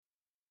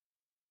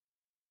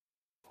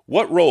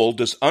What role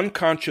does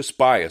unconscious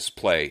bias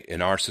play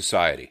in our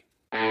society?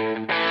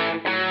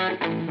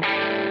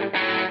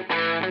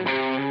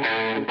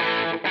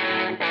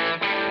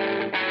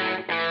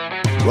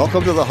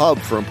 Welcome to the Hub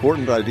for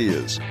Important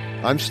Ideas.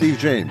 I'm Steve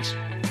James.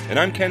 And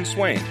I'm Ken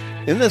Swain.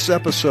 In this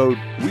episode,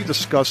 we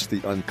discuss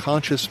the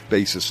unconscious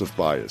basis of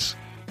bias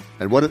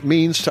and what it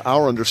means to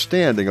our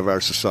understanding of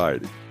our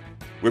society.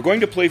 We're going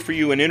to play for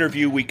you an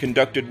interview we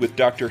conducted with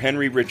Dr.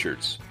 Henry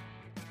Richards.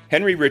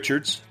 Henry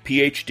Richards,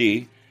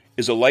 Ph.D.,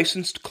 is a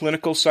licensed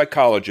clinical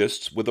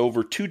psychologist with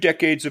over 2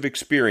 decades of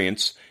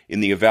experience in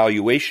the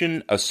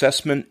evaluation,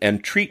 assessment,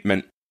 and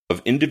treatment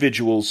of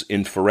individuals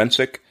in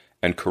forensic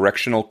and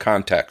correctional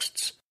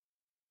contexts.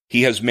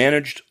 He has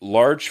managed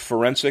large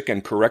forensic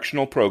and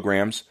correctional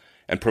programs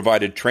and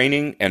provided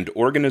training and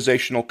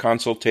organizational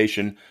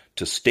consultation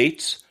to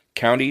states,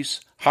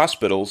 counties,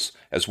 hospitals,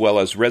 as well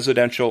as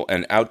residential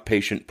and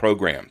outpatient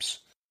programs.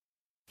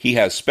 He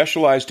has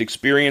specialized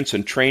experience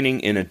and training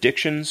in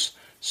addictions,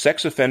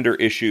 sex offender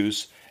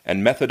issues,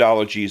 and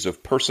methodologies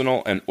of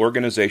personal and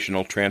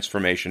organizational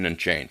transformation and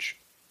change.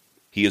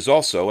 He is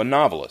also a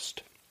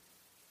novelist.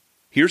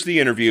 Here's the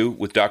interview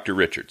with Dr.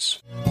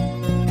 Richards.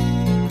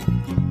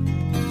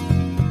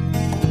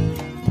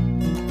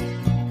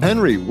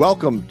 Henry,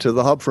 welcome to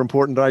the Hub for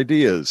Important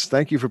Ideas.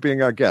 Thank you for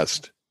being our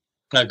guest.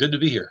 Good to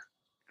be here.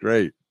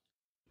 Great.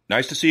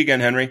 Nice to see you again,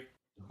 Henry.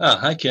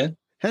 Hi, Ken.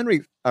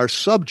 Henry, our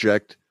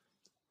subject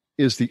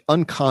is the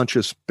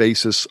unconscious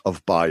basis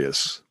of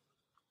bias.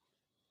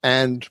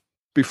 And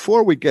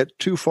before we get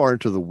too far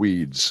into the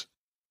weeds,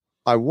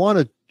 I want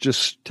to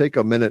just take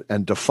a minute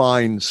and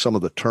define some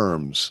of the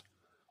terms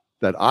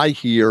that I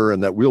hear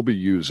and that we'll be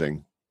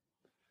using,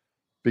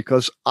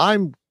 because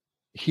I'm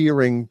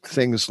hearing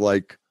things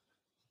like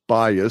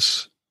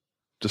bias,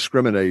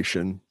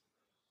 discrimination,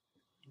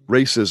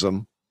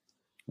 racism,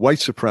 white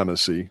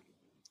supremacy,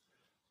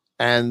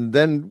 and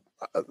then,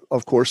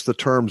 of course, the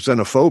term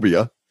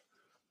xenophobia,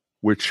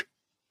 which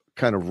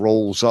kind of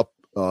rolls up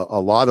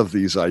a lot of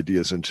these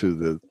ideas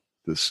into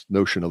this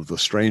notion of the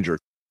stranger.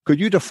 Could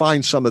you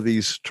define some of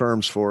these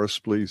terms for us,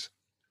 please?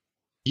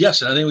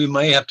 Yes, and I think we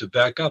may have to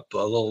back up a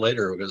little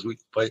later because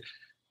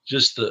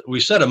we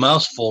said a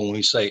mouthful when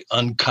we say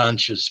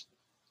unconscious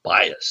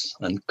bias,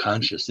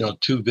 unconscious,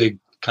 two big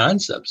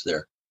concepts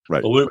there.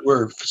 Right. But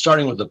we're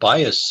starting with the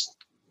bias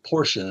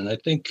portion, and I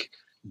think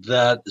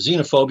that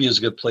xenophobia is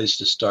a good place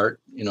to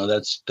start.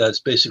 That's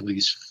basically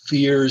these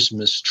fears,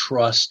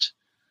 mistrust,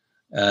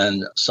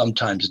 and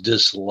sometimes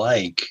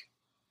dislike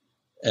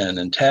and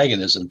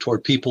antagonism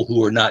toward people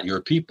who are not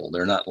your people.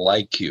 They're not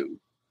like you.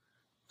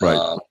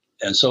 Right.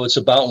 And so it's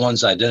about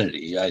one's identity.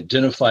 You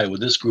identify with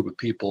this group of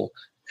people,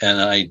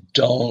 and I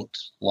don't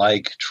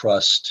like,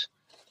 trust,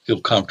 feel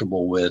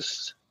comfortable with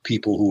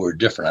people who are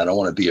different. I don't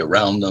want to be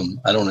around them.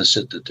 I don't want to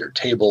sit at their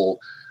table.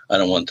 I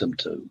don't want them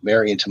to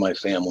marry into my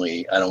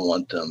family. I don't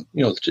want them,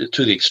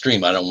 to the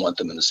extreme. I don't want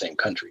them in the same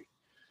country.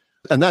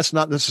 And that's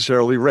not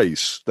necessarily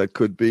race. That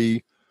could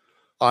be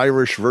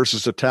Irish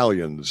versus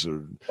Italians.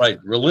 Right.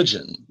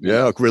 Religion.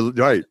 Yeah.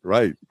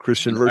 Right.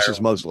 Christian versus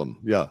Muslim.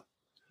 Yeah.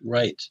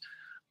 Right.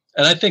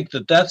 And I think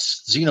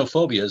that's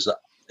xenophobia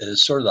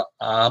is sort of the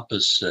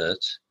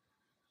opposite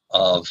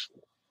of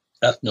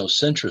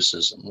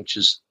ethnocentrism, which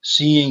is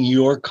seeing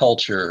your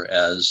culture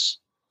as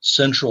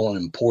central and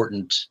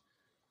important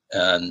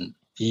and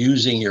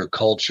using your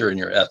culture and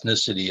your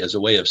ethnicity as a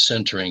way of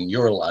centering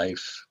your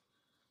life.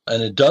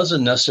 And it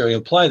doesn't necessarily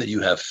imply that you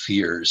have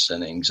fears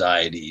and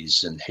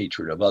anxieties and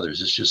hatred of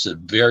others. It's just a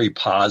very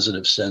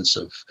positive sense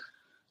of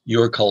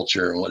your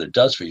culture and what it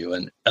does for you.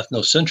 And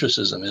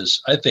ethnocentrism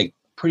is, I think,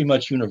 pretty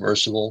much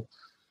universal,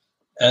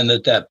 and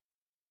that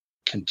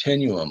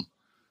continuum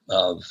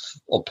of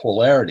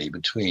polarity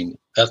between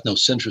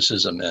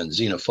ethnocentrism and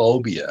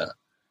xenophobia,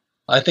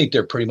 I think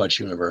they're pretty much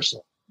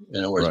universal. In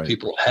other words, Right.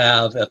 People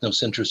have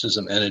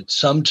ethnocentrism, and it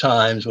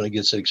sometimes, when it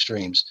gets to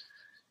extremes,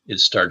 it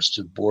starts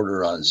to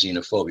border on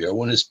xenophobia, or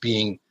when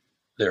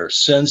their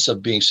sense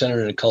of being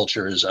centered in a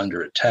culture is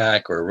under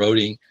attack or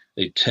eroding,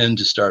 they tend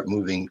to start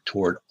moving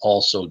toward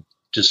also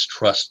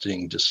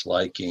distrusting,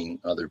 disliking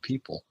other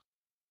people.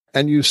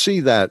 And you see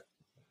that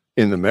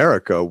in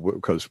America,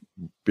 because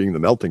being the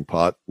melting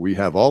pot, we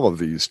have all of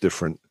these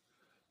different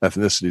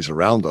ethnicities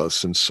around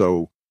us. And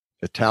so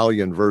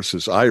Italian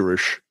versus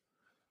Irish,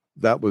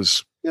 that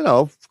was,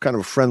 kind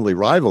of a friendly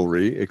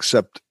rivalry,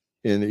 except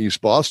in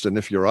East Boston,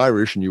 if you're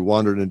Irish and you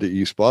wandered into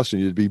East Boston,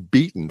 you'd be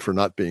beaten for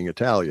not being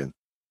Italian.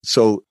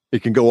 So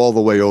it can go all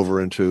the way over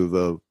into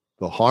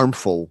the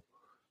harmful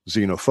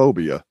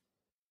xenophobia,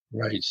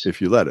 right?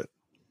 If you let it.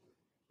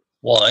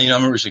 Well,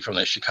 I'm originally from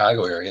the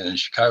Chicago area, and in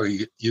Chicago,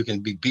 you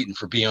can be beaten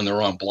for being on the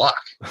wrong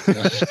block.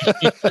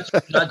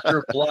 It's not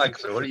your block,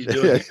 so what are you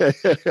doing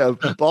here?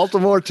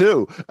 Baltimore,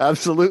 too.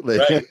 Absolutely.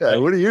 Right.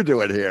 What are you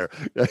doing here?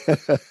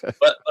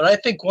 But I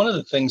think one of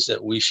the things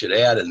that we should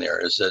add in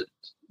there is that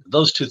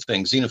those two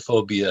things,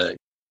 xenophobia,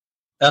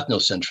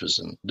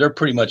 ethnocentrism, they're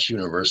pretty much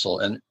universal.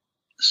 And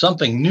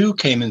something new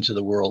came into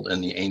the world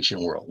in the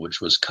ancient world, which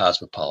was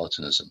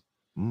cosmopolitanism.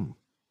 Mm.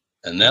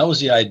 And that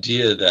was the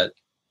idea that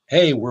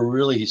hey, we're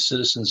really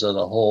citizens of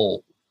the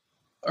whole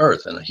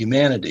earth and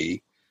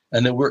humanity,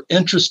 and that we're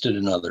interested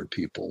in other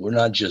people. We're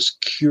not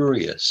just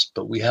curious,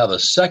 but we have a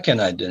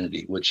second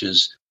identity, which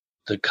is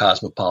the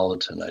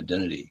cosmopolitan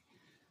identity.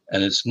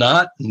 And it's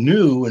not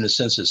new in a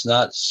sense. It's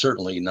not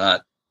certainly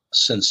not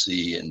since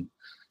the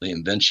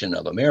invention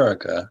of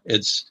America.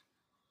 It's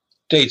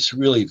dates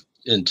really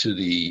into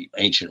the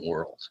ancient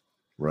world.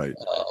 Right.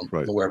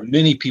 Where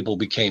many people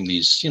became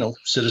these,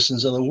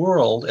 citizens of the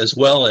world, as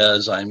well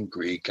as I'm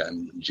Greek,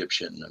 I'm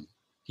Egyptian, I'm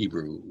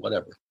Hebrew,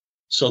 whatever.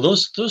 So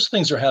those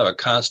things have a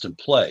constant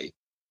play.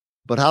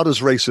 But how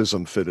does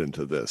racism fit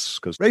into this?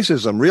 Because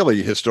racism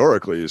really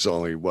historically is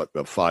only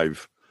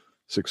 500-600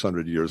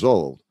 years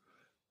old.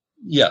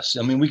 Yes.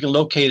 I mean, we can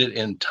locate it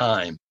in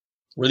time.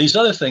 Where these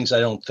other things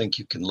I don't think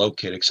you can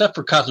locate, except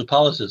for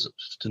cosmopolitanism.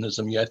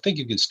 I think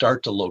you can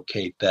start to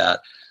locate that,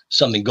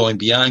 something going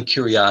beyond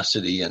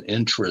curiosity and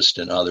interest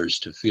in others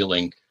to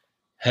feeling,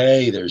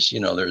 hey, there's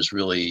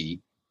really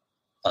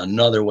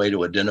another way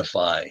to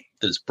identify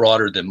that's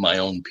broader than my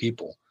own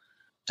people.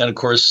 And of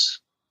course,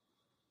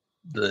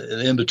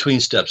 the in-between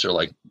steps are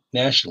like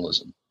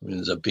nationalism. It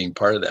ends up being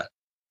part of that.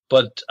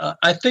 But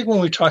I think when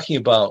we're talking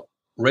about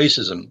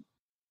racism,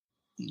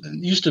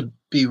 it used to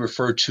be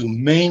referred to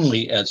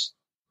mainly as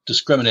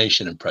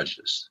discrimination and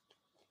prejudice.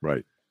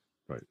 Right.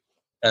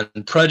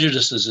 And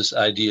prejudice is this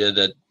idea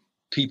that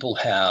people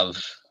have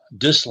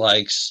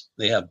dislikes,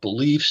 they have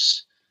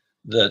beliefs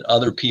that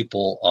other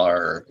people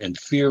are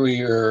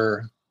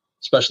inferior,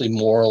 especially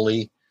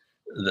morally,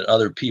 that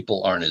other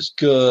people aren't as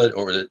good,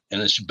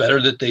 and it's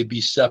better that they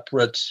be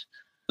separate.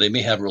 They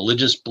may have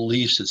religious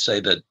beliefs that say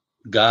that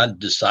God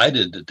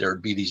decided that there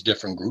would be these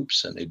different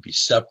groups and they'd be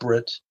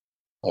separate,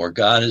 or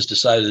God has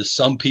decided that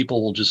some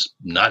people will just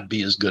not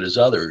be as good as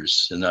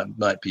others, and that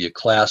might be a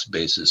class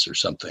basis or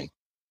something.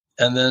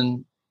 And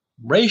then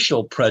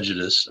racial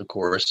prejudice, of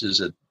course, is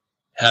that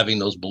having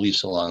those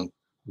beliefs along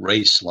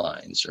race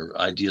lines or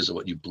ideas of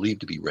what you believe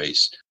to be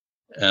race.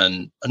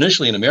 And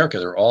initially in America,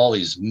 there are all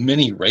these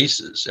many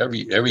races.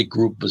 Every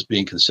group was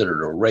being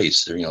considered a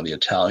race. There, the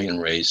Italian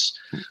race.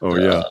 Oh,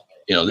 yeah.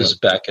 This is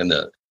back in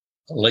the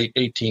late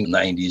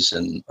 1890s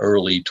and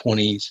early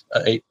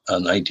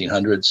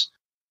 1900s,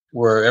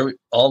 where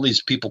all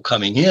these people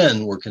coming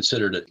in were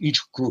considered each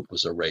group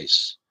was a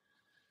race.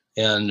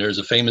 And there's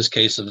a famous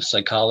case of a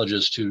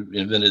psychologist who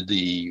invented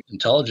the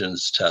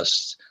intelligence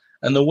tests.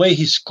 And the way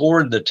he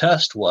scored the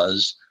test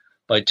was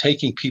by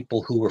taking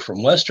people who were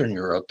from Western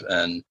Europe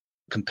and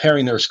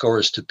comparing their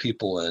scores to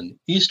people in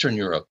Eastern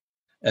Europe.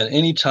 And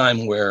any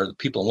time where the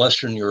people in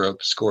Western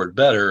Europe scored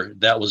better,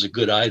 that was a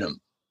good item.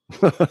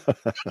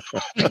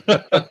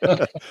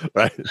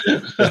 Right.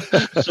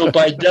 So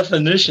by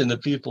definition, the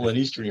people in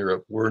Eastern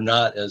Europe were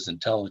not as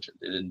intelligent.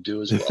 They didn't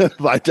do as well.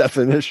 By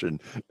definition.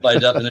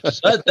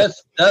 So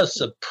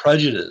that's a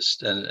prejudice,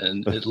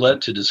 and it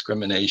led to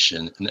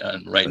discrimination.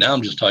 And right now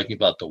I'm just talking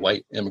about the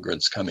white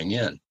immigrants coming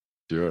in.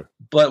 Sure.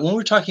 But when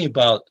we're talking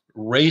about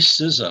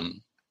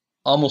racism,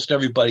 almost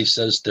everybody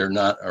says they're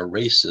not a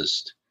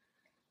racist.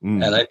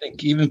 And I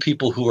think even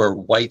people who are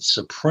white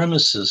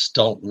supremacists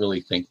don't really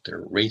think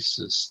they're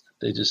racist.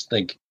 They just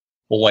think,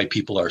 well, white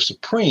people are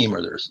supreme,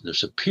 or they're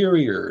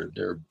superior,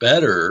 they're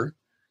better.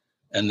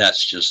 And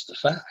that's just the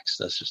facts.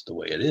 That's just the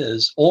way it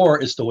is.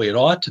 Or it's the way it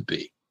ought to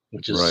be,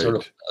 which is sort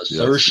of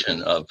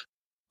assertion of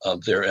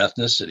their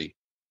ethnicity.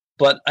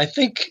 But I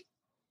think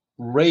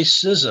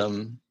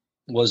racism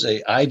was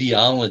an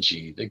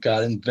ideology that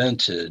got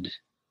invented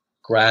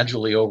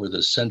gradually over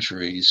the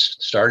centuries,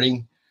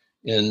 starting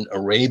in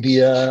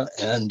Arabia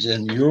and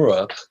in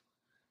Europe,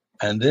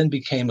 and then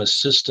became a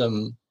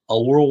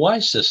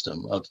worldwide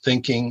system of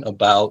thinking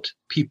about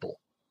people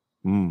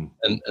and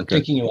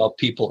thinking about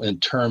people in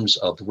terms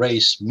of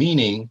race,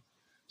 meaning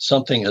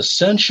something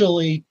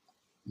essentially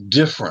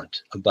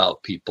different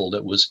about people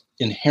that was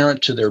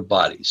inherent to their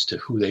bodies, to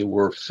who they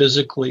were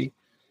physically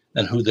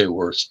and who they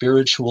were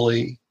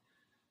spiritually,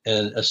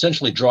 and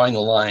essentially drawing the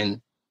line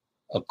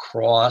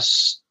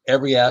across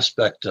every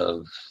aspect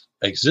of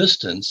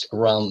existence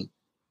around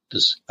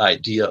this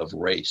idea of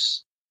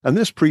race. And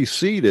this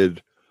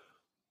preceded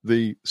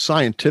the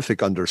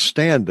scientific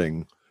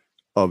understanding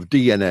of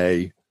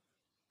DNA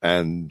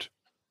and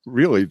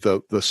really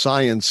the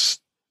science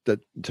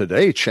that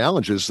today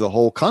challenges the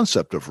whole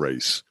concept of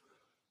race.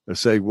 They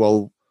say,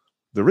 well,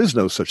 there is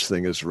no such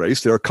thing as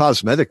race. There are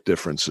cosmetic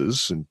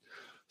differences in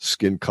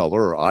skin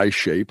color or eye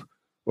shape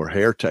or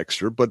hair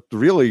texture, but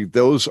really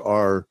those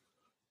are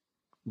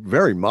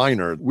very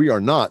minor. We are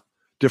not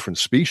different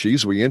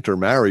species. We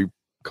intermarry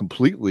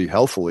completely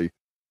healthily,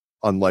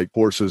 unlike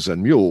horses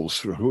and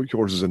mules,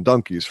 horses and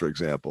donkeys, for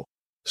example.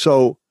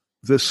 So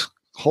this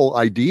whole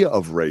idea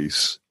of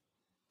race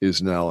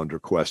is now under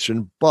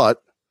question,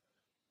 but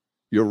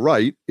you're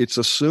right, it's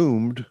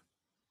assumed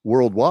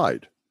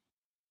worldwide.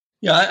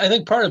 Yeah, I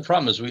think part of the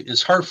problem is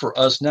it's hard for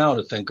us now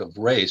to think of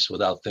race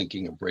without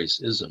thinking of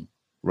racism.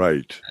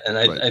 Right. And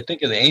I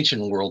think in the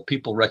ancient world,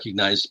 people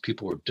recognized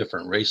people were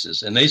different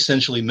races, and they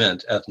essentially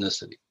meant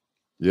ethnicity.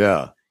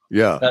 Yeah.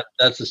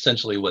 That's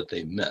essentially what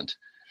they meant.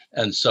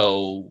 And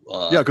so,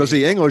 because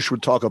the English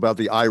would talk about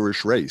the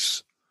Irish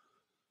race.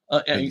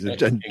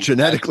 And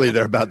genetically,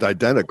 they're about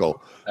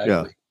identical. Exactly.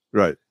 Yeah,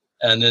 right.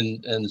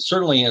 And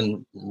certainly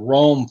in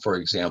Rome, for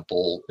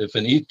example, if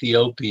an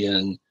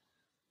Ethiopian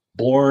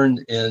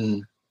born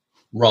in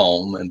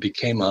Rome and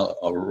became a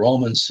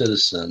Roman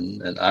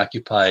citizen and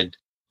occupied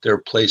their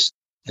place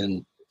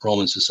in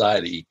Roman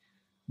society,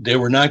 they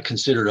were not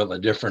considered of a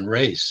different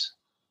race.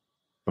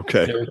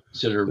 Okay. They were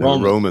considered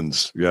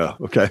Romans. Yeah.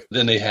 Okay.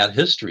 Then they had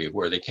history of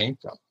where they came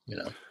from,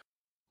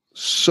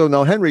 So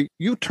now, Henry,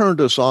 you turned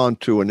us on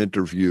to an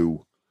interview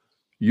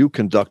you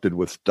conducted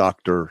with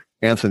Dr.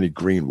 Anthony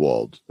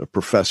Greenwald, a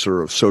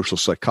professor of social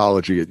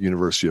psychology at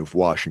University of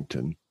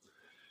Washington.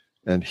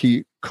 And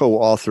he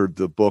co-authored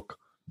the book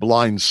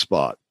Blind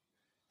Spot,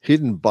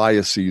 Hidden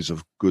Biases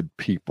of Good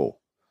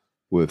People,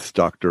 with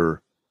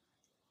Dr.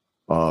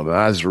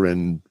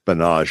 Azrin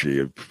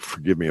Banaji.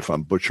 Forgive me if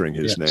I'm butchering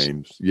his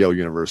name. Yale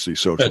University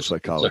social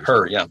psychologist.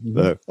 Her, yeah.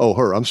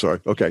 Her. I'm sorry.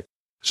 Okay.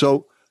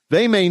 So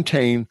they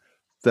maintain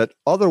that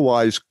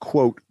otherwise,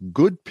 quote,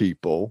 good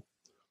people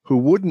who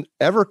wouldn't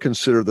ever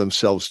consider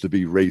themselves to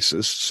be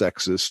racist,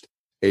 sexist,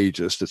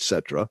 ageist,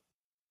 etc.,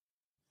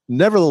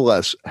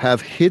 nevertheless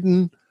have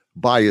hidden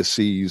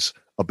biases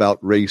about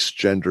race,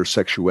 gender,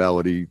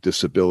 sexuality,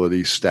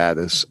 disability,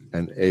 status,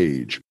 and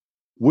age.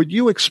 Would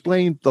you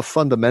explain the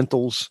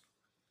fundamentals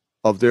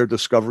of their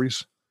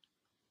discoveries?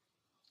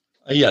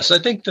 Yes, I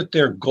think that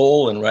their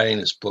goal in writing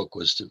this book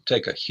was to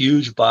take a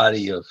huge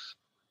body of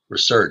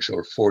research,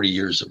 over 40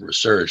 years of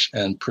research,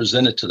 and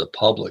present it to the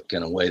public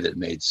in a way that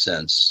made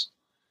sense.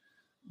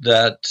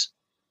 That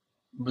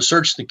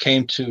research that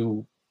came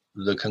to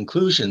the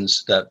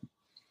conclusions that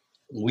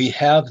we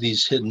have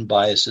these hidden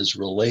biases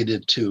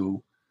related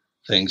to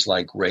things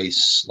like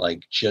race,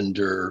 like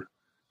gender,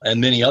 and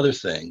many other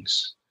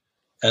things,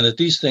 and that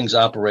these things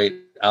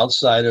operate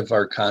outside of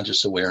our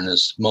conscious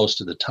awareness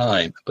most of the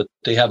time, but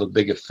they have a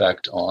big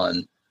effect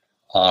on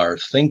our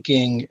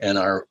thinking and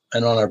on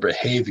our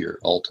behavior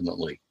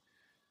ultimately.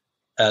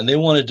 And they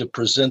wanted to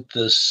present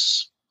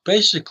this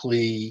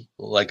basically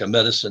like a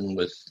medicine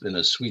in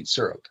a sweet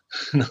syrup.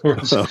 In other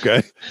words,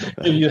 okay.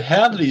 If you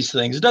have these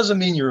things, it doesn't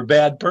mean you're a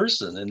bad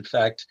person. In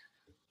fact,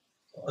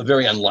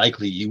 very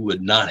unlikely you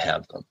would not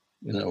have them.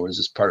 In other words,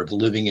 as part of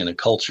living in a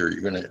culture,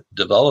 you're going to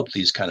develop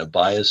these kind of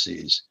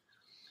biases.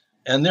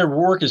 And their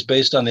work is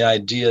based on the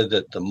idea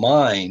that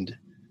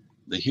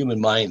the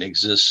human mind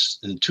exists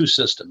in two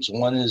systems.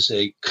 One is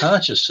a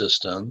conscious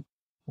system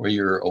where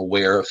you're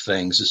aware of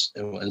things.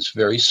 It's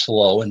very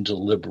slow and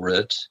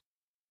deliberate.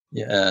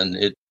 And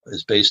it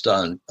is based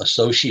on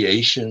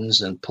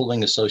associations and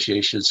pulling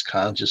associations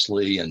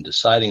consciously and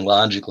deciding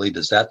logically,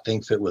 does that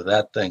thing fit with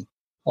that thing?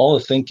 All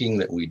the thinking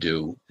that we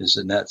do is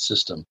in that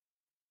system.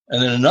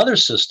 And then another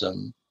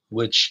system,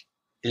 which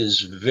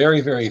is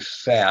very, very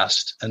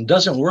fast and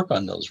doesn't work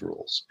on those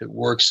rules. It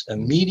works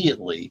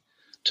immediately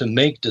to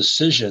make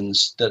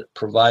decisions that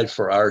provide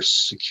for our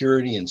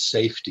security and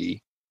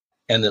safety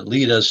and that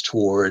lead us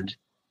toward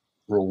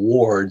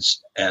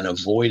rewards and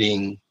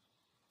avoiding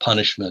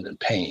punishment and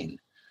pain.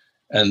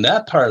 And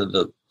that part of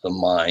the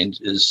mind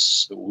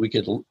is, we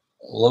could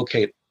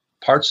locate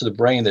parts of the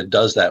brain that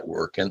does that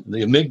work. And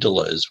the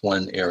amygdala is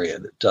one area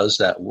that does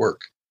that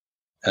work.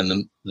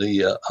 And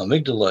the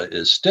amygdala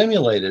is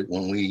stimulated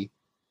when we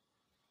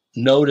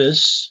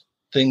notice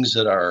things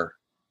that are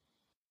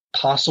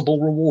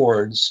possible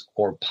rewards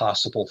or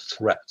possible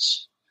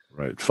threats.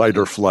 Right. Fight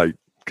or flight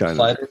kind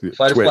of.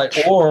 Fight or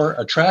flight or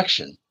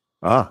attraction.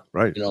 Ah,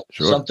 right.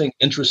 Sure. Something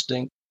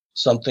interesting.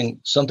 Something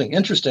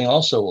interesting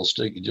also will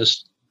stick,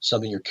 just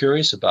something you're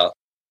curious about.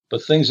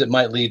 But things that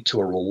might lead to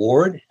a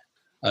reward,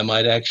 I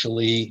might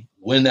actually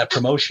win that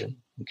promotion.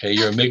 Okay,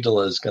 your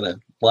amygdala is going to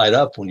light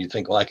up when you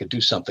think, well, I could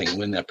do something and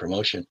win that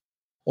promotion.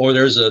 Or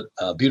there's a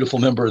beautiful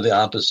member of the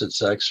opposite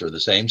sex or the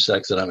same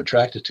sex that I'm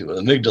attracted to.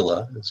 The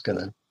amygdala is going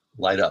to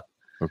light up.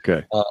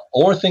 Okay.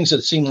 Or things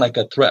that seem like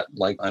a threat,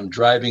 like I'm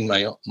driving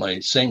my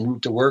same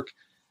route to work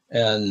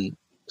and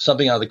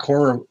something out of the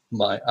corner of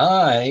my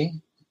eye,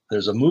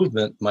 there's a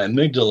movement, my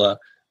amygdala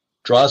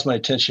draws my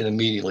attention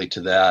immediately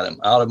to that. I'm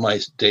out of my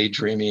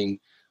daydreaming.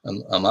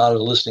 I'm out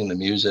of listening to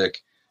music,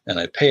 and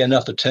I pay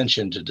enough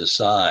attention to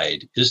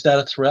decide, is that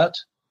a threat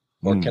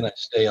or can I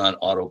stay on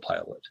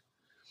autopilot?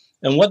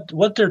 And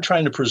what they're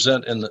trying to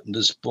present in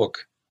this book,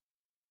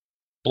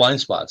 Blind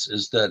Spots,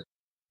 is that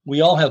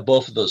we all have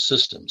both of those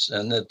systems,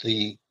 and that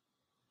the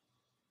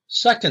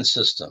second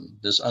system,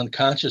 this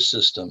unconscious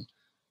system,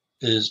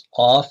 is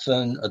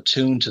often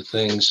attuned to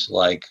things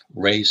like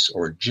race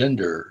or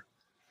gender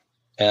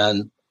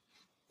and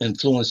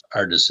influence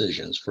our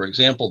decisions. For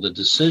example, the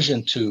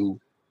decision to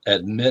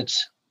admit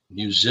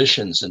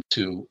musicians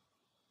into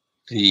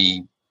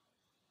the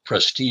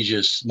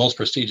most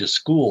prestigious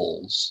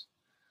schools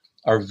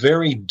are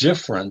very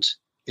different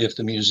if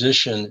the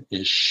musician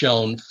is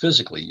shown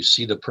physically. You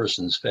see the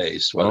person's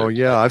face. Oh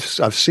yeah, I've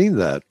seen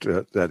that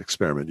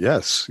experiment.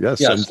 Yes. Yeah,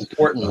 it's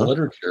important in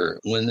literature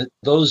when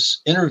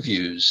those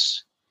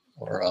interviews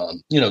or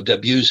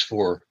debuts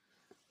for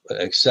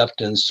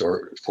acceptance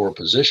or for a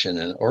position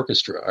in an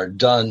orchestra are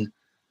done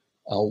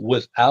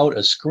without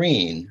a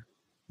screen,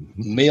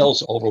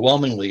 males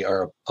overwhelmingly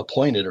are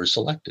appointed or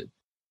selected.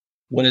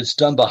 When it's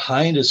done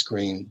behind a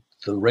screen,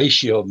 the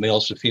ratio of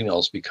males to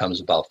females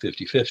becomes about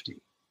 50-50.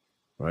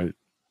 Right.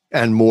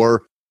 And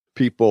more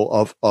people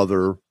of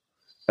other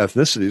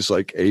ethnicities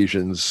like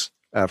Asians,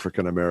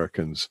 African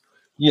Americans,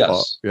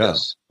 yes,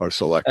 are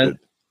selected.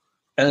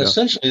 And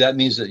essentially that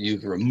means that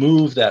you've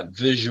removed that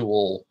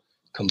visual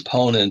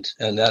component,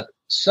 and that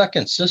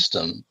second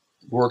system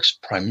works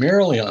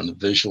primarily on the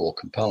visual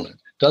component.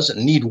 It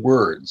doesn't need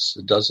words.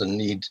 It doesn't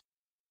need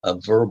a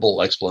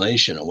verbal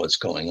explanation of what's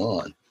going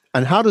on.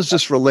 And how does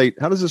this relate?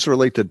 How does this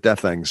relate to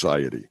death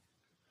anxiety?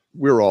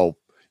 We're all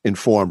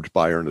informed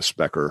by Ernest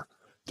Becker,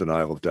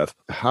 Denial of Death.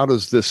 How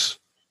does this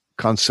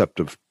concept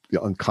of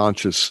the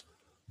unconscious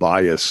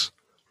bias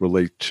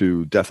relate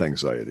to death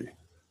anxiety?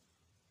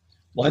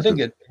 Well, I think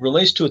it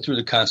relates to it through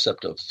the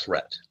concept of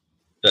threat.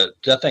 That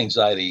death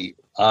anxiety,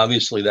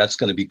 obviously, that's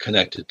going to be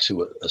connected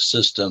to a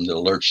system that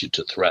alerts you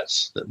to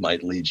threats that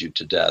might lead you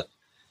to death,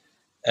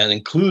 and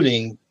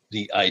including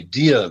the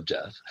idea of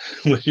death,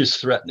 which is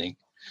threatening.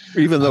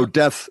 Even though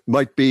death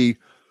might be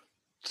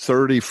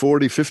 30,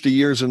 40, 50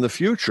 years in the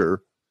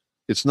future,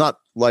 it's not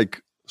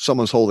like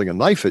someone's holding a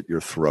knife at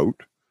your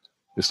throat.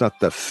 It's not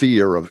the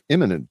fear of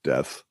imminent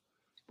death,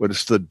 but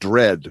it's the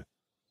dread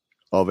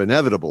of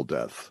inevitable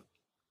death.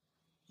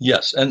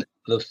 Yes, and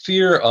the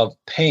fear of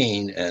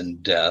pain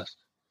and death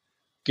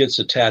gets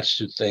attached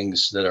to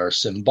things that are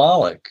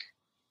symbolic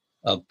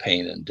of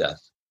pain and death.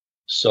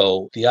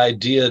 So the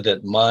idea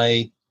that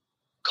my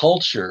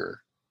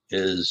culture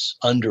is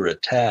under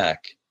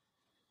attack,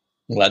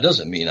 well, that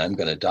doesn't mean I'm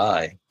going to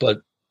die,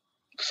 but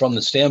from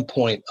the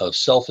standpoint of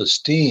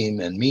self-esteem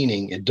and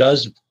meaning, it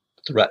does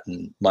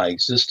threaten my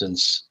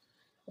existence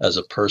as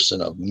a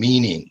person of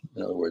meaning.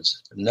 In other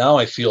words, now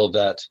I feel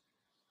that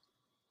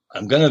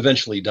I'm going to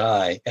eventually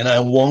die, and I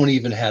won't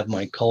even have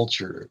my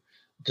culture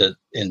that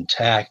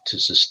intact to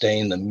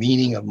sustain the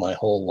meaning of my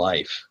whole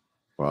life.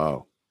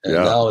 Wow. And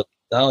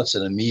now it's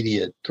an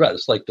immediate threat.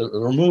 It's like the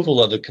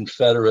removal of the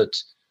Confederate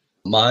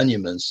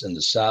monuments in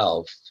the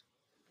South.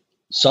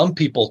 Some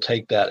people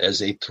take that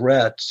as a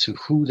threat to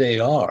who they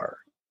are,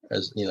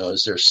 as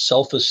their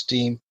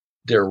self-esteem,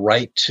 their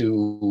right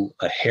to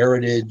a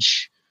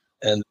heritage,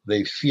 and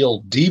they feel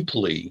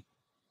deeply,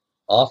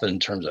 often in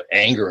terms of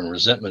anger and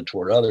resentment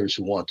toward others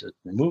who want to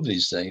remove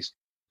these things,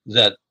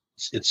 that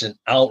it's an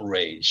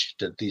outrage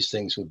that these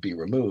things would be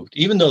removed,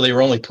 even though they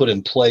were only put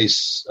in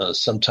place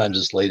sometimes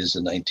as late as the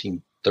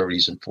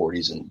 1930s and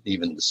 40s and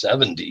even the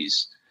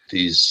 70s.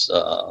 These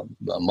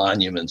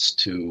monuments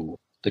to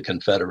the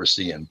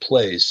Confederacy in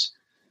place.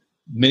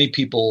 Many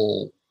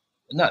people,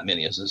 not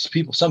many,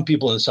 some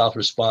people in the South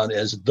respond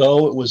as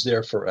though it was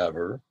there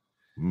forever,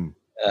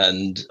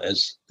 and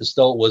as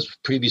though it was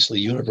previously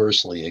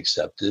universally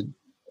accepted.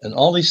 And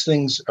all these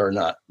things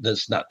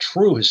that's not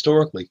true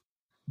historically,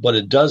 but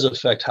it does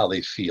affect how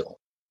they feel.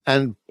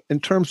 And in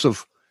terms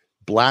of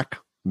Black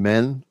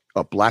men,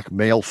 a Black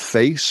male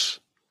face,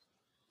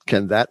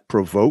 can that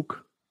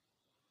provoke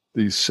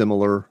these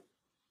similar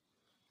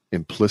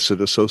implicit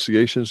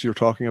associations you're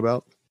talking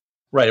about?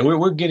 Right.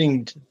 We're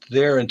getting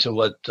there into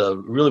what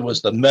really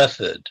was the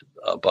method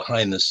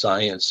behind the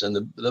science. And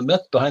the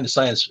method behind the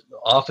science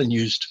often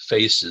used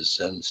faces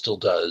and still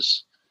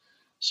does.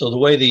 So the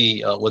way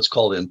the what's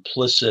called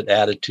implicit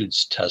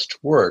attitudes test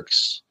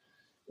works,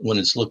 when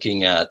it's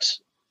looking at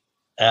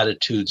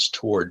attitudes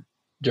toward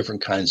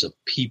different kinds of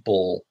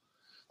people,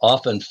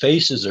 often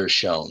faces are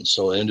shown.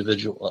 So an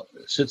individual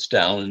sits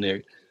down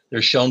and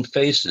they're shown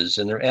faces,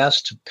 and they're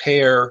asked to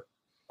pair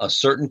a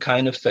certain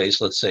kind of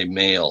face, let's say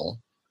male,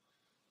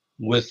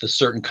 with a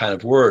certain kind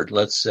of word,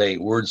 let's say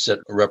words that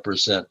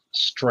represent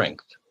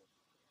strength.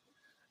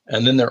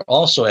 And then they're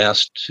also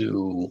asked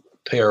to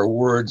pair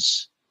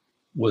words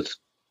with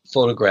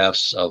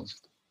photographs of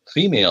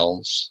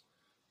females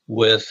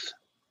with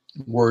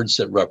words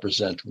that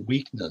represent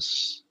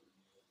weakness.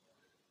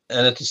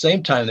 And at the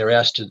same time, they're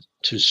asked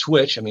to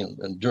switch.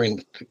 And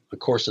during the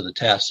course of the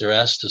task, they're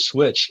asked to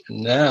switch.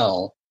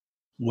 Now,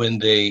 when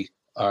they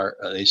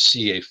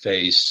see a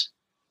face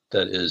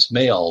that is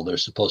male, they're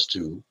supposed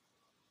to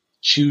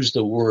choose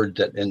the word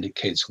that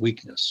indicates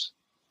weakness.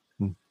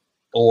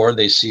 Or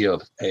they see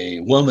a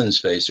woman's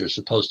face, they're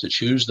supposed to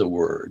choose the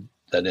word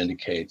that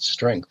indicates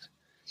strength.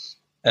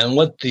 And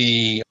what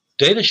the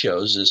data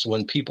shows is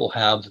when people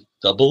have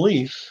the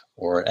belief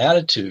or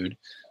attitude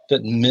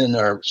that men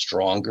are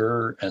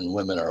stronger and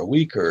women are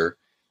weaker,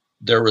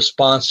 their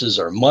responses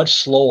are much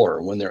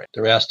slower when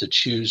they're asked to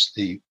choose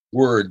the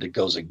word that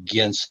goes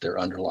against their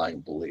underlying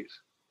belief.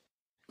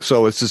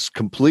 So it's this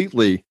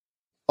completely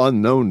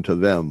unknown to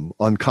them,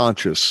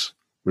 unconscious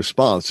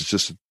response. It's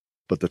just,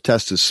 but the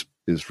test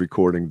is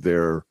recording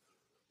their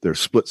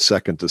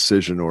split-second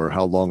decision or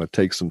how long it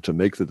takes them to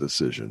make the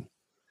decision.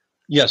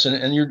 Yes,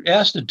 and you're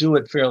asked to do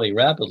it fairly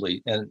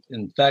rapidly, and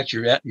in fact,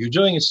 you're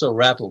doing it so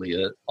rapidly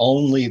that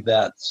only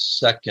that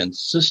second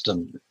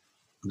system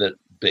that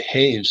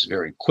behaves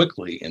very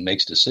quickly and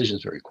makes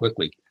decisions very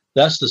quickly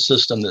That's the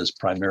system that's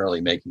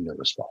primarily making the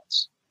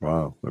response.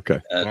 Wow. Okay.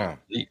 And Wow.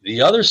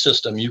 the other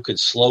system, you could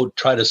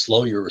try to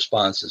slow your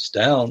responses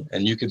down,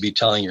 and you could be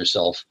telling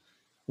yourself,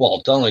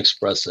 well, don't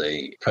express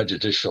a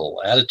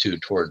prejudicial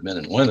attitude toward men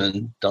and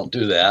women. Don't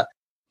do that.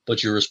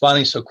 But you're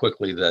responding so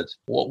quickly that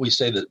what we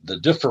say that the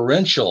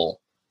differential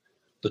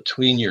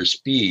between your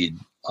speed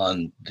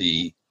on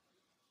the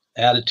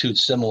attitude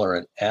similar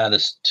and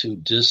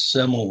attitude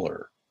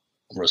dissimilar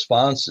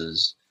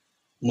responses,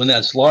 when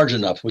that's large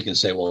enough, we can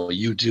say, well,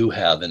 you do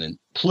have an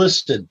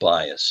implicit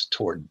bias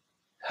toward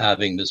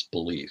having this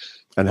belief.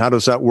 And how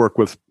does that work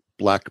with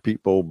black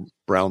people,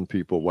 brown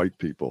people, white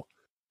people?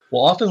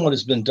 Well, often what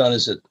has been done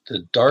is that the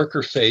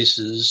darker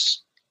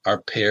faces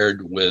are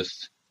paired with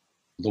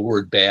the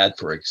word bad,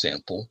 for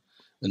example,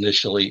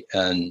 initially,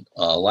 and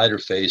lighter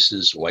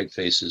faces, white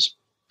faces,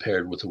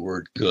 paired with the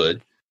word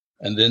good.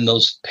 And then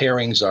those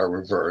pairings are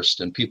reversed,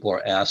 and people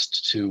are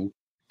asked to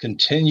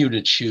continue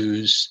to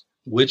choose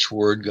which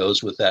word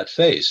goes with that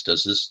face.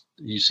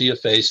 You see a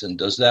face, and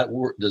does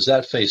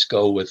that face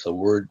go with a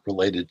word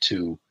related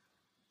to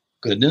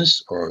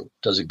goodness, or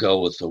does it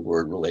go with the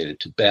word related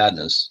to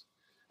badness?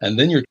 And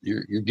then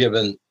you're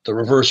given the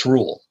reverse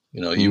rule.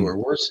 You were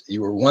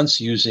once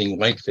using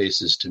white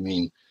faces to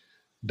mean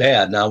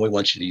bad. Now we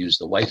want you to use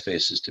the white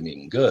faces to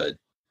mean good.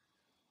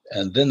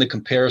 And then the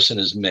comparison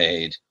is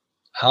made.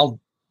 How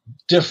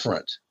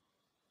different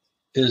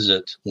is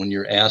it when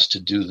you're asked to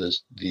do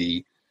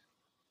the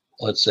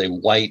let's say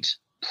white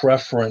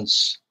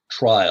preference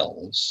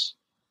trials?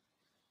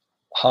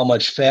 How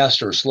much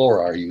faster or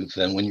slower are you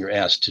than when you're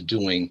asked to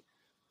doing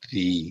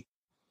the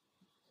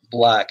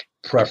black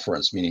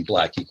preference, meaning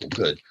black equal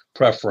good,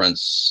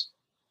 preference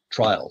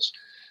trials?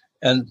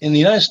 And in the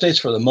United States,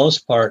 for the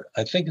most part,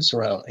 I think it's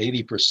around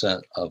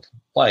 80% of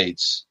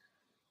whites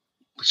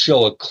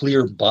show a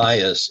clear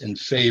bias in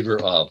favor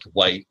of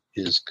white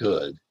is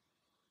good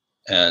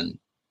and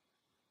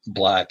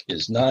black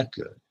is not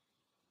good.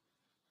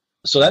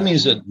 So that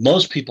means that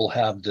most people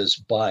have this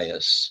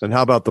bias. And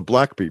how about the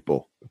black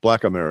people,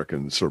 black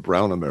Americans or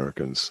brown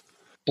Americans?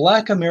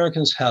 Black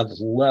Americans have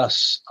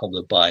less of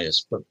the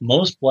bias, but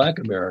most black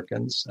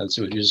Americans, and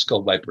so if you just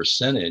go by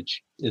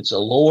percentage, it's a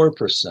lower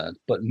percent,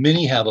 but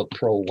many have a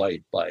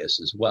pro-white bias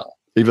as well.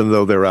 Even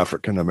though they're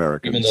African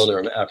Americans. Even though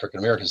they're African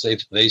Americans,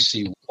 they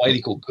see white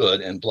equal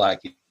good and black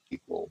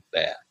equal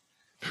bad.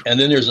 And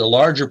then there's a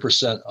larger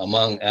percent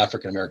among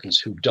African Americans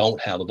who don't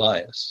have a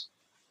bias.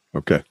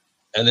 Okay.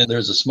 And then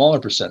there's a smaller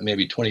percent,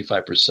 maybe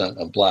 25%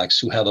 of blacks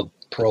who have a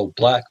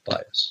pro-black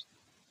bias.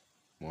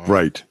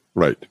 Wow.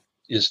 Right.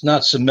 It's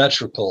not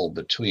symmetrical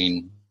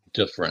between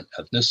different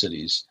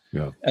ethnicities.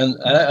 Yeah. And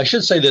I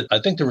should say that I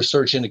think the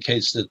research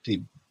indicates that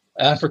the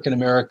African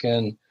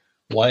American,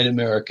 white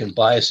American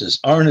biases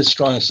aren't as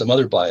strong as some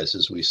other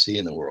biases we see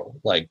in the world,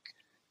 like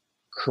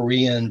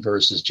Korean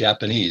versus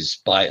Japanese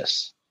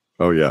bias.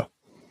 Oh, yeah.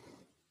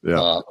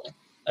 Yeah.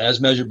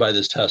 As measured by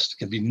this test,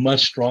 can be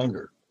much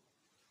stronger.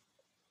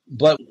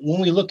 But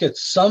when we look at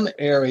some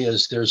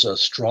areas, there's a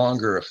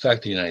stronger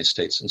effect in the United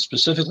States, and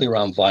specifically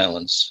around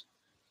violence.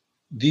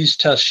 These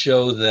tests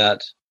show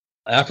that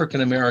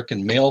African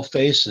American male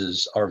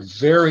faces are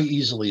very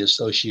easily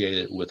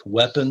associated with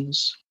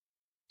weapons,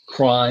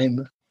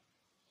 crime,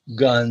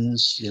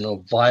 guns,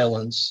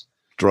 violence,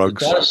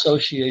 Drugs. That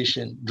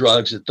association,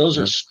 drugs, that those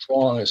are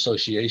strong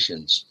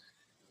associations,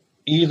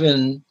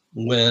 even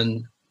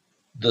when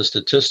the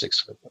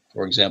statistics,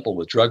 for example,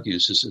 with drug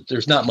use, is that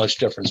there's not much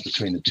difference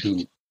between the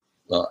two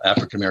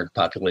African American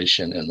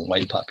population and the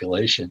white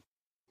population,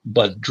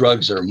 but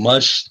drugs are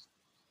much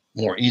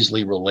more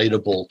easily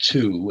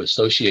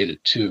associated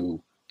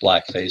to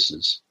black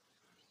faces.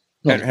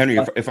 And Henry,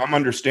 if I'm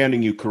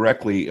understanding you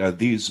correctly,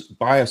 these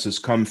biases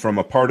come from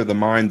a part of the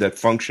mind that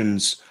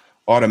functions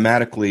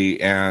automatically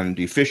and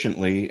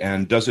efficiently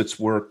and does its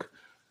work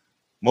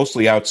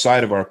mostly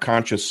outside of our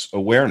conscious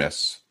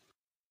awareness.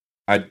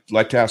 I'd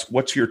like to ask,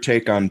 what's your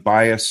take on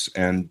bias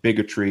and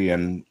bigotry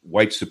and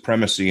white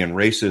supremacy and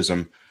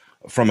racism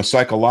from a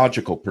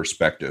psychological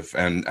perspective,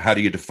 and how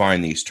do you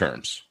define these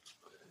terms?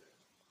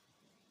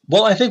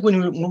 Well, I think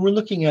when we're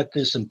looking at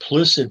this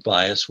implicit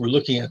bias, we're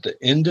looking at the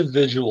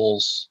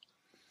individual's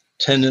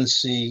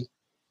tendency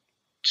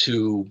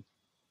to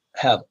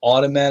have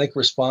automatic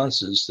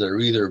responses that are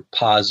either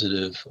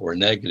positive or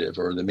negative,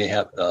 or that may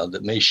have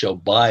that may show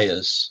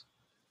bias,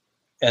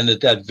 and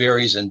that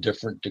varies in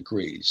different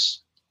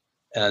degrees.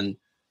 And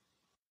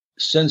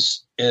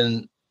since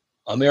in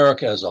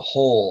America as a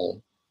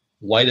whole,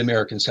 white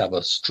Americans have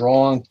a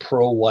strong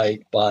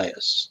pro-white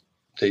bias,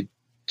 they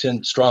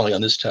tend strongly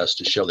on this test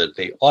to show that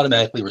they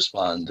automatically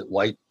respond that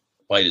white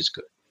is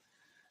good.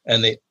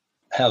 And they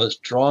have a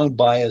strong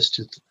bias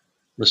to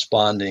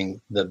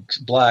responding that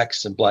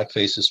blacks and black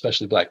faces,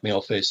 especially black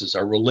male faces,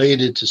 are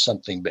related to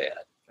something bad.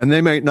 And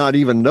they might not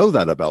even know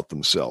that about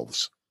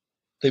themselves.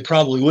 They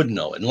probably wouldn't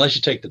know it unless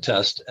you take the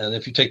test. And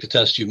if you take the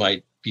test, you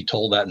might be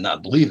told that and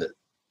not believe it.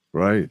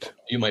 Right.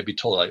 You might be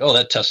told like, oh,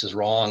 that test is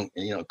wrong.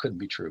 And, it couldn't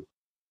be true.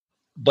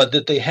 But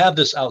that they have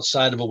this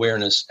outside of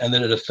awareness and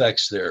that it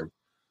affects their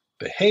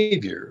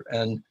behavior.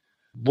 And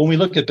When we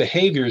look at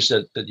behaviors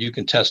that you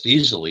can test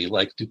easily,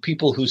 like do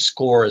people who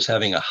score as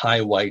having a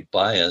high white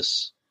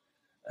bias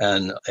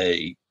and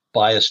a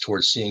bias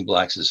towards seeing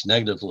blacks as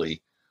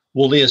negatively,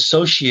 will they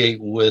associate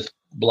with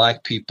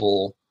black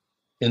people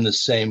in the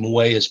same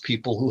way as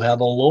people who have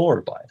a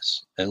lower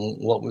bias? And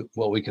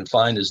what we can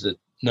find is that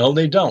no,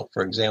 they don't.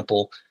 For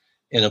example,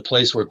 in a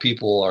place where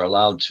people are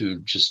allowed to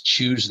just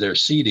choose their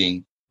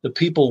seating, the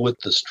people with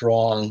the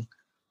strong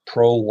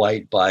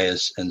pro-white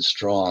bias and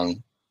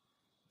strong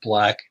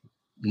black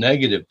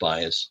negative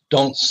bias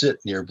don't sit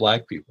near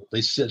black people.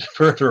 They sit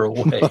further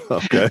away.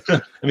 Okay.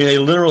 I mean, they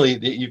literally,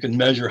 you can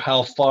measure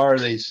how far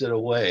they sit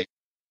away.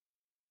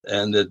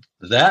 And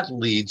that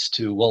leads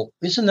to, well,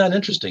 isn't that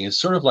interesting? It's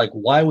sort of like,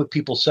 why would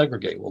people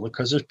segregate? Well,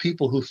 because there's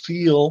people who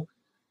feel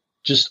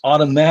just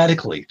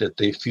automatically that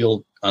they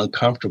feel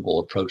uncomfortable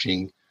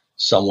approaching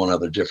someone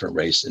of a different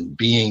race and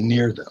being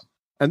near them.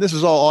 And this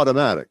is all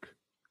automatic.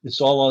 It's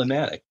all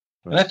automatic.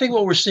 Right. And I think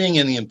what we're seeing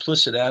in the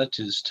implicit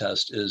attitudes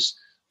test is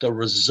the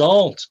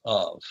result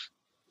of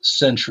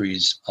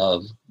centuries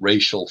of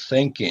racial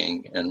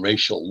thinking and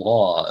racial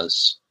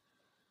laws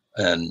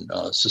and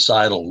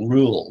societal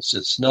rules.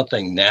 It's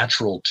nothing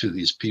natural to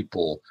these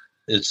people.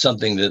 It's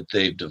something that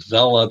they've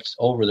developed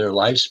over their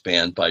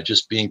lifespan by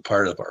just being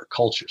part of our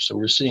culture. So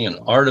we're seeing an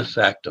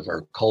artifact of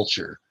our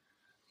culture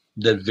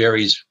that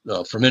varies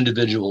from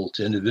individual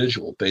to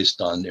individual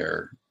based on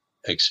their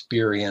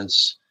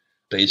experience,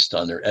 based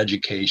on their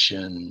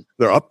education,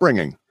 their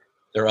upbringing.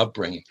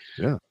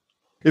 Yeah.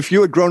 If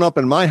you had grown up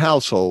in my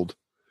household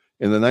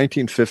in the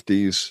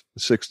 1950s,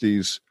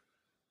 60s,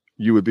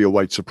 you would be a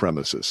white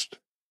supremacist.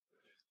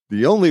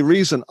 The only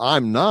reason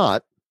I'm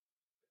not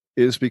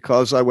is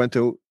because I went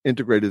to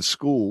integrated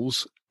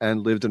schools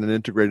and lived in an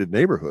integrated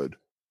neighborhood.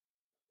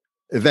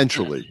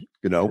 Eventually,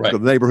 right. The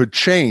neighborhood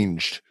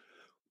changed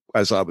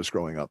as I was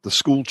growing up. The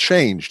school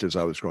changed as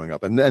I was growing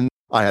up. And then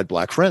I had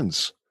black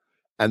friends.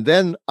 And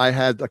then I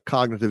had a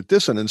cognitive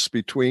dissonance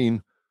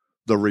between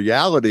the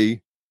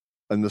reality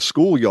and the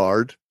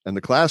schoolyard and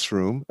the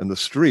classroom and the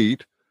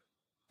street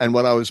and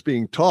what I was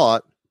being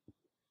taught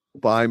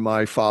by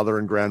my father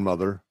and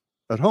grandmother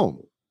at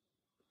home.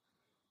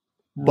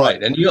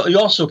 Right. And you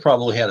also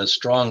probably had a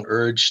strong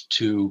urge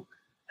to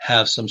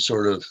have some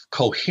sort of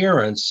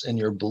coherence in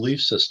your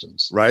belief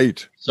systems.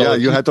 Right. So yeah,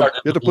 you had to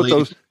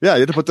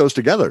put those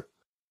together.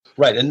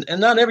 Right. And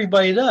not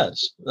everybody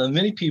does.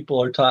 Many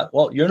people are taught,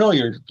 well, your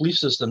belief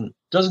system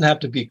doesn't have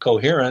to be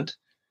coherent.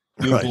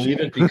 You right. believe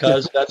it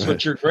because that's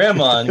what your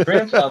grandma and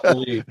grandpa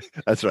believed.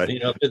 That's right.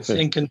 If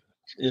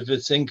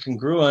it's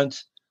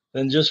incongruent,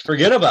 then just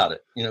forget about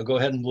it. Go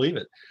ahead and believe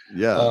it.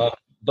 Yeah.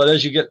 But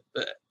as you get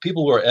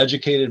people who are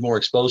educated, more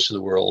exposed to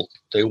the world,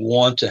 they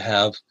want to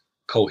have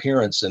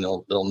coherence, and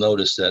they'll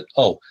notice that,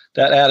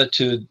 that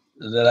attitude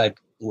that I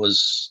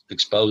was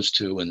exposed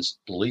to and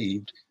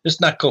believed, it's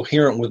not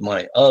coherent with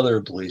my other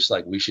beliefs,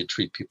 like we should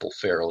treat people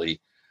fairly,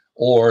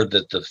 or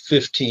that the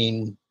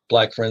 15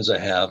 black friends I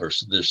have, or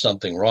there's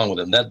something wrong with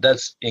them.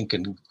 That's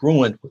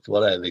incongruent with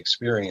what I've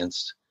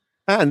experienced.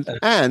 And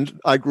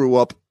I grew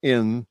up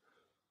in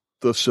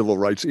the civil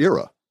rights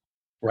era.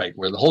 Right,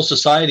 where the whole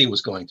society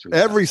was going through.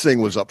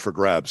 Everything was up for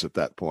grabs at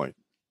that point.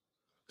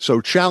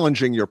 So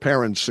challenging your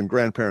parents' and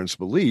grandparents'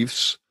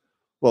 beliefs,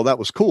 well, that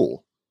was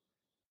cool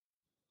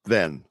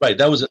then. Right,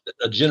 that was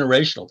a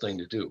generational thing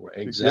to do. Right?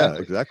 Exactly.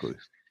 Yeah, exactly.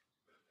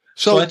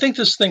 So I think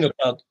this thing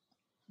about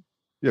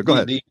go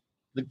ahead.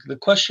 The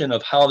question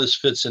of how this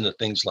fits into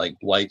things like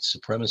white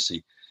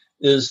supremacy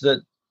is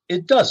that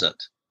it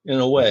doesn't, in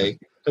a way,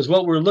 because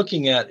what we're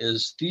looking at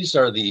is these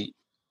are the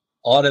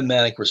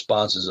automatic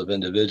responses of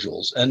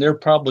individuals. And they're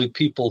probably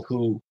people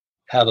who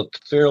have a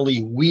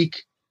fairly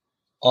weak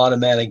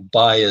automatic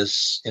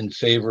bias in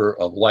favor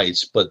of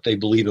whites, but they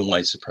believe in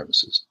white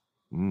supremacy.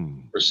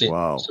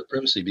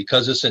 Supremacy,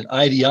 because it's an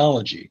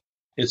ideology.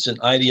 It's an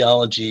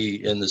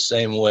ideology in the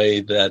same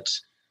way that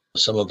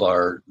some of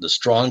the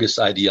strongest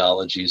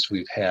ideologies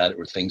we've had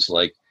were things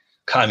like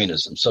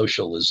communism,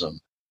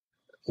 socialism.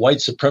 White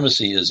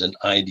supremacy is an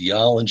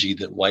ideology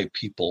that white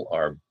people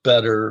are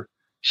better,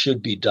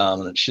 should be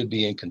dominant, should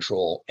be in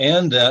control,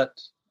 and that,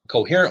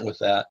 coherent with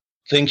that,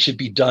 things should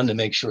be done to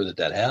make sure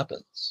that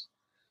happens.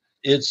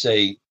 It's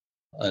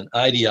an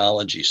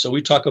ideology. So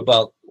we talk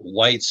about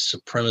white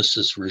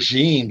supremacist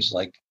regimes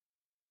like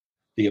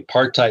the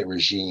apartheid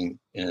regime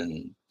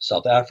in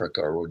South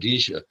Africa or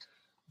Rhodesia.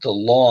 The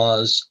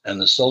laws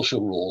and the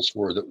social rules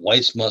were that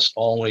whites must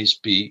always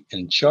be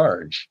in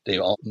charge. They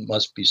all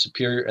must be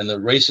superior, and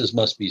the races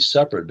must be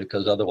separate,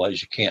 because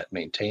otherwise you can't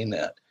maintain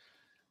that.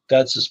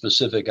 That's a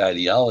specific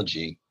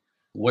ideology.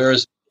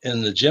 Whereas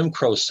in the Jim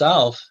Crow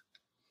South,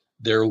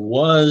 there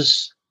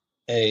was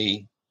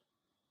a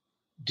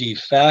de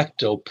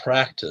facto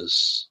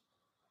practice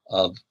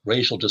of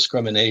racial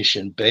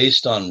discrimination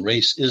based on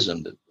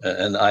racism,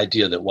 an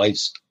idea that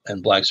whites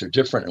and blacks are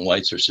different and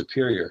whites are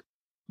superior.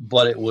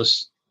 But it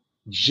was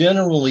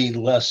generally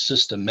less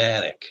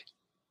systematic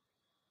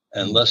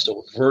and less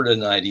overt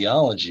an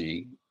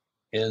ideology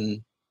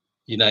in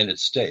the United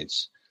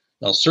States.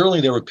 Now,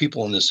 certainly there were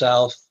people in the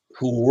South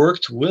who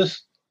worked with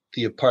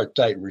the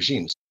apartheid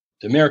regimes,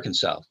 the American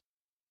South,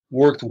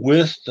 worked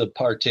with the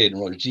apartheid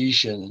and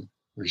Rhodesian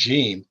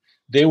regime,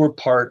 they were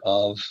part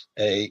of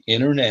a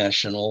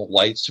international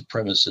white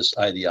supremacist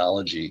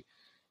ideology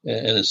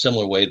in a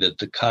similar way that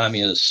the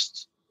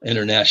Communist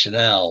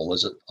International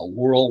was a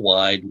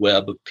worldwide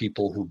web of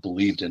people who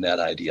believed in that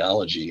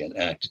ideology and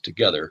acted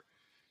together.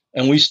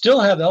 And we still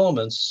have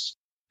elements.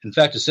 In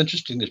fact, it's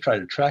interesting to try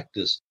to track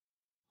this.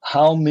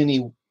 How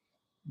many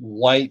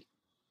white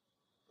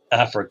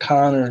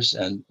Afrikaners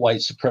and white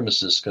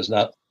supremacists, because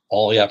not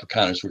all the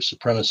Afrikaners were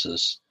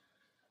supremacists,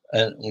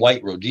 and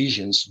white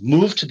Rhodesians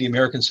moved to the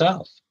American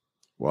South.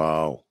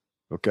 Wow.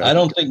 Okay. I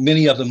don't think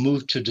many of them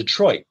moved to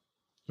Detroit.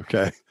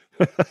 Okay.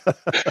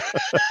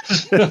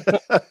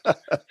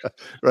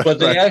 But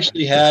they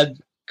actually had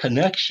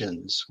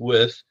connections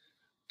with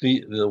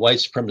the white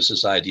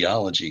supremacist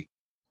ideology.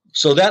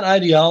 So that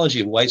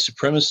ideology of white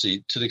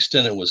supremacy, to the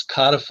extent it was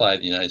codified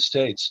in the United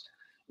States,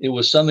 it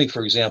was something,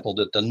 for example,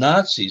 that the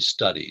Nazis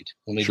studied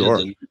when they did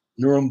the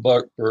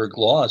Nuremberg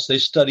laws. They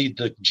studied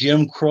the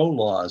Jim Crow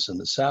laws in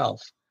the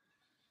South.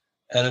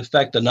 And in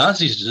fact, the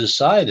Nazis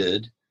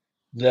decided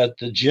that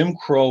the Jim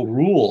Crow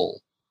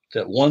rule,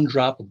 that one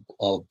drop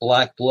of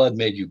black blood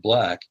made you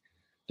black,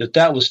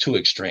 that was too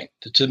extreme.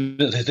 To them,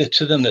 they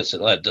said,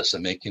 oh, that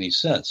doesn't make any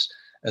sense.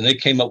 And they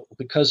came up,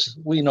 because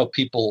we know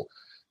people,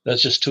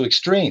 that's just too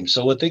extreme.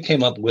 So what they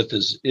came up with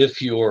is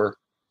if you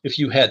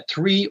had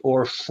 3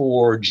 or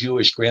 4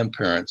 Jewish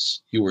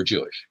grandparents, you were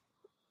Jewish.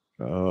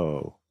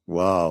 Oh,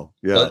 wow.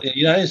 Yeah. But in the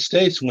United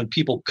States, when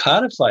people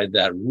codified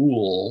that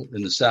rule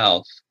in the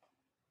South,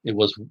 it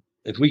was,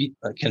 if we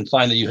can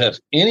find that you have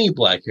any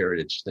black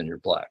heritage, then you're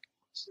black.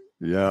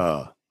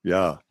 Yeah.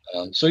 Yeah.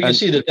 So you can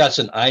see that that's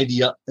an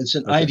idea. It's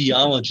an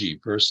ideology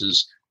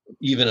versus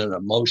even an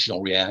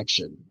emotional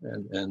reaction.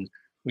 And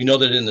we know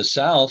that in the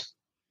South,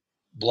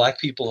 black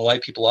people and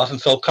white people often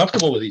felt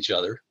comfortable with each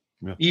other,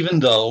 even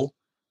though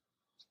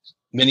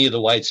many of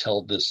the whites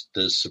held this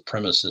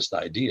supremacist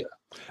idea.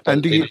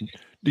 And do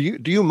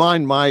you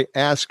mind my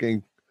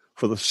asking,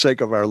 for the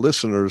sake of our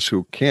listeners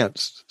who can't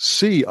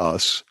see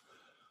us,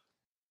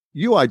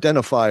 you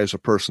identify as a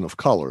person of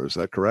color, is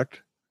that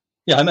correct?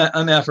 Yeah,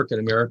 I'm African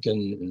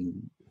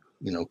American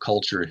in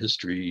culture,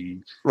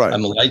 history. Right.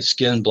 I'm a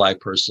light-skinned black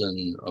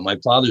person. My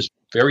father's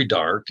very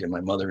dark, and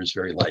my mother is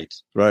very light.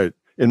 Right.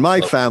 In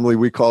my family,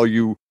 we call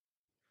you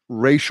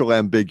racial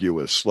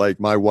ambiguous. Like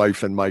my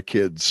wife and my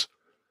kids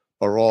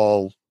are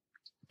all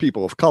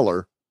people of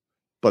color,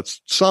 but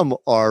some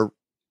are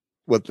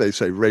what they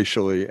say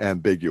racially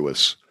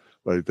ambiguous.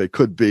 Right? They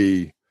could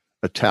be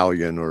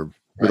Italian or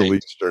Middle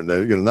Eastern.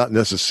 They're not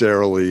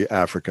necessarily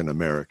African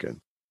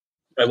American.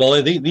 Right.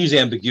 Well, these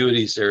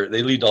ambiguities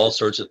they lead to all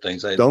sorts of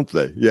things. Don't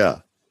they?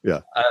 Yeah.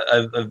 Yeah.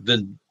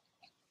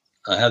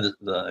 I had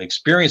the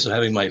experience of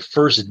having my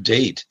first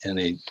date in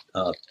a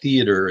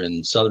theater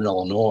in Southern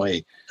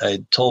Illinois.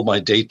 I told my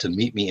date to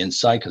meet me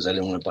inside because I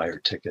didn't want to buy her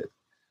ticket.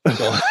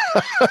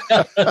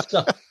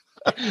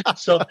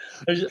 So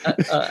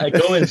I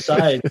go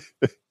inside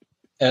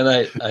and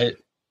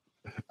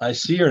I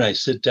see her and I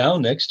sit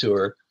down next to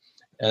her,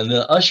 and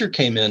the usher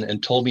came in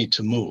and told me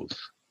to move.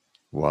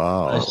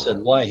 Wow. I said,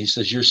 why? He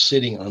says, you're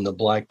sitting on the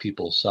black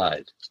people's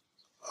side.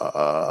 And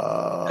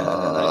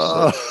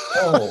I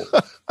said, oh,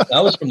 I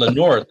was from the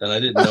North and I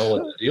didn't know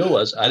what the deal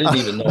was. I didn't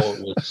even know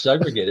it was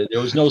segregated. There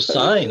was no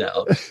sign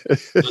out.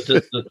 But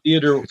the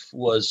theater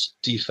was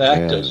de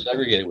facto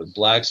segregated with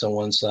blacks on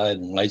one side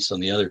and whites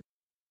on the other.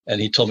 And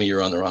he told me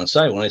you're on the wrong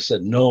side. When I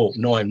said, no,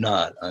 I'm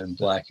not. I'm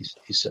black.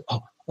 He said,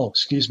 oh,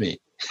 excuse me.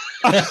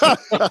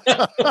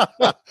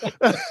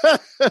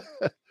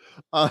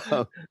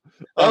 That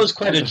was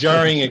quite a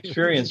jarring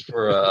experience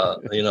for a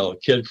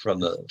kid from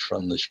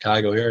the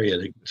Chicago area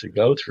to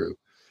go through.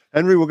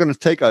 Henry, we're going to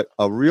take a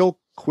real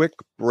quick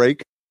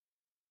break.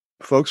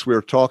 Folks,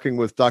 we're talking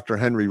with Dr.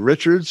 Henry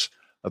Richards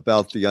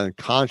about the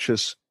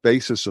unconscious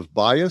basis of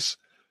bias.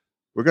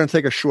 We're going to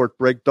take a short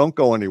break. Don't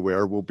go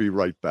anywhere. We'll be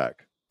right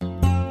back.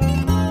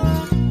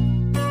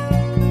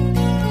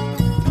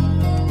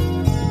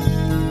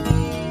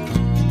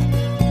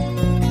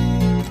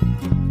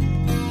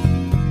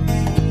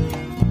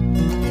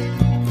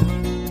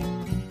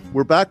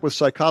 We're back with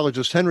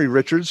psychologist Henry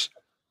Richards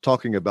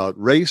talking about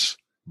race,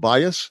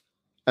 bias,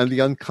 and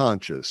the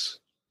unconscious.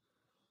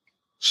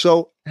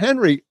 So,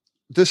 Henry,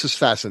 this is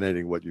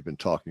fascinating what you've been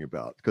talking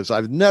about, because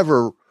I've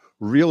never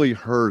really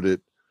heard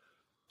it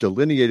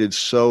delineated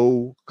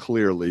so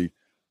clearly,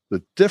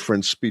 the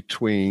difference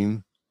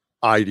between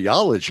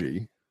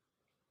ideology,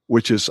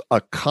 which is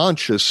a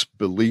conscious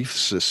belief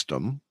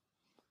system,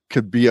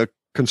 could be a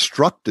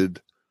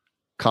constructed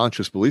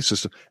conscious belief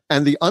system,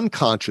 and the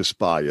unconscious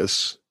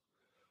bias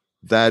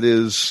that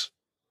is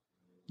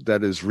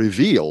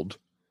revealed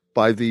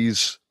by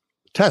these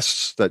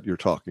tests that you're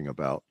talking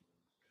about.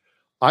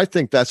 I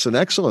think that's an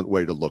excellent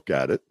way to look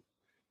at it.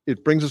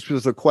 It brings us to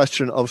the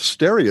question of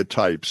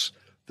stereotypes,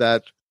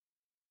 that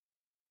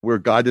we're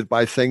guided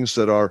by things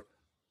that are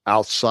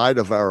outside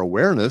of our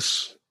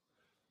awareness.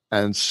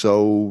 And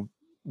so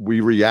we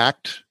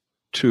react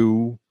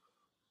to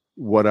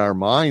what our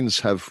minds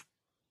have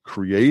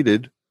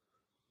created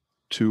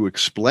to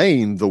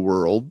explain the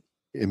world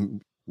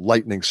in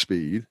lightning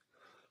speed.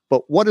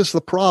 But what is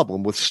the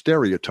problem with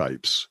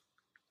stereotypes?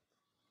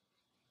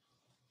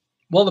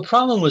 Well, the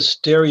problem with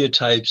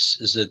stereotypes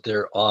is that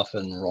they're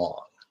often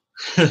wrong.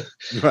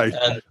 Right.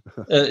 And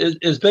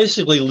it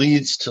basically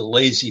leads to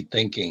lazy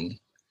thinking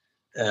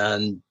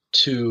and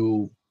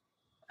to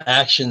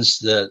actions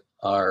that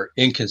are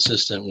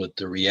inconsistent with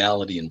the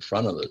reality in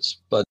front of us.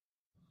 But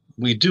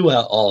we do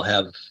all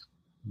have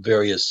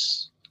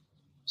various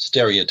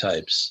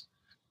stereotypes,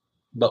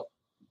 but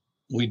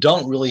we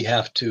don't really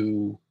have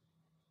to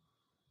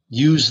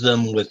use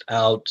them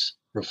without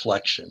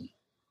reflection.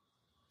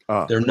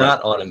 They're right.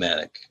 not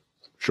automatic.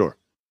 Sure.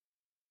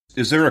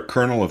 Is there a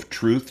kernel of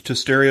truth to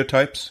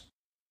stereotypes?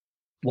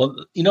 Well,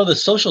 the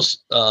social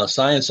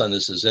science on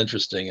this is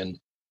interesting. And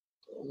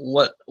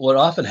what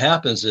often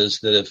happens is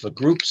that if a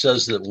group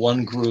says that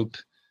one group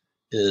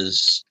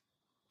is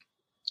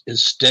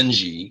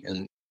stingy,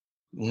 and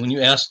when you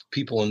ask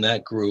people in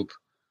that group,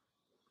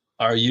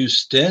 are you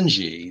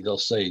stingy? They'll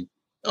say,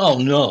 oh,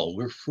 no,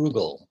 we're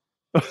frugal.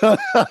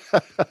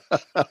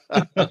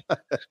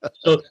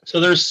 So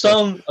there's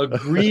some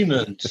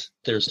agreement.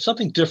 There's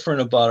something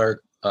different about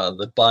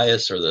the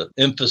bias or the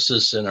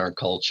emphasis in our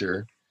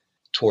culture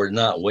toward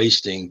not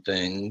wasting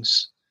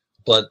things.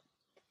 But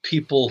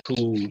people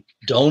who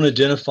don't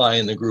identify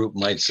in the group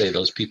might say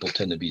those people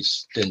tend to be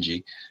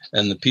stingy.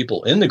 And the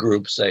people in the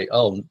group say,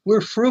 oh,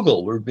 we're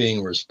frugal. We're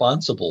being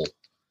responsible.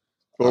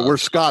 Well, we're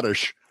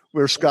Scottish.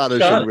 We're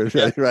Scottish.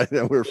 And right?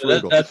 And we're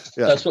frugal.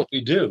 That's what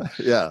we do.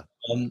 Yeah.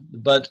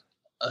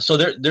 So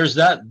there's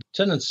that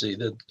tendency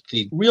that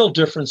the real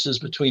differences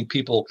between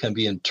people can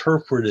be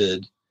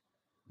interpreted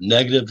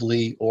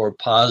negatively or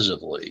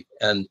positively.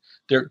 And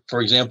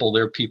for example,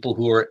 there are people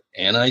who are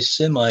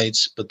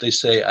anti-Semites, but they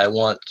say, I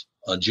want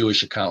a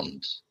Jewish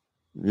accountant.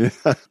 Yeah,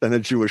 and a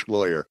Jewish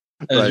lawyer.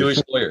 And a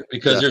Jewish lawyer,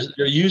 because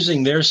they're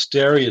using their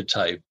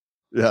stereotype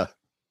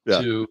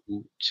to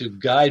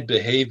guide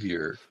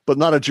behavior. But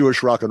not a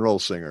Jewish rock and roll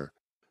singer.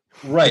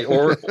 Right,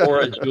 or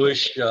a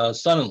Jewish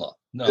son-in-law.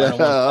 No, I don't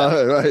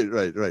want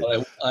that.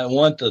 Right. I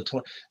want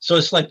so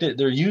it's like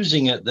they're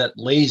using that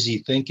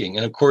lazy thinking.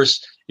 And of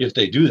course, if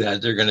they do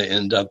that, they're going to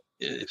end up,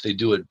 if they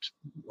do it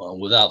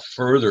without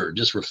further,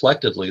 just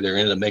reflectively, they're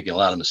going to end up making a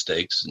lot of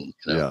mistakes. And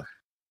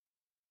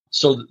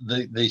so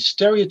the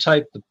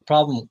stereotype, the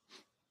problem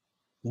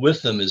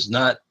with them is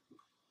not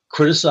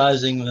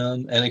criticizing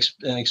them and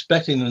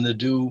expecting them to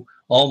do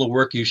all the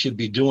work you should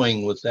be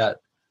doing with that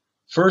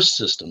first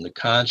system, the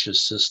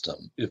conscious system.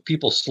 If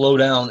people slow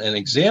down and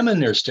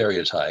examine their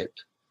stereotype,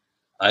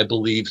 I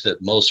believe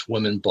that most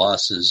women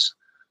bosses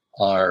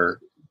are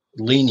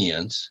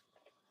lenient,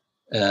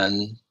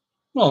 and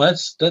well,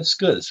 that's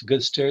good. It's a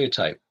good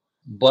stereotype.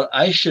 But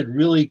I should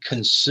really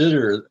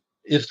consider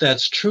if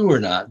that's true or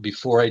not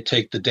before I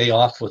take the day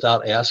off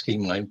without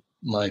asking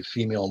my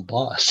female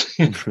boss.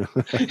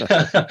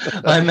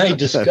 I may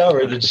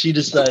discover that she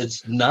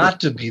decides not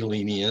to be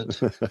lenient.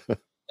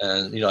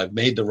 And, I've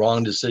made the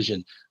wrong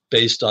decision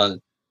based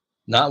on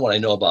not what I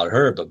know about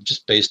her, but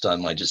just based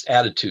on my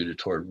attitude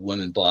toward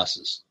women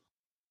bosses.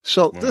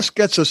 So this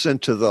gets us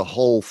into the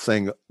whole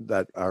thing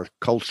that our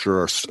culture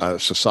or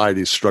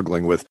society is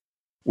struggling with,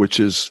 which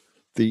is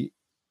the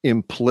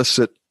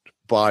implicit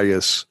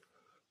bias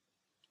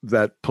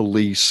that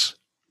police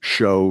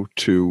show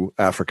to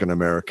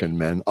African-American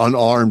men,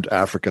 unarmed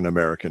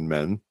African-American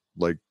men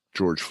like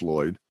George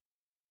Floyd,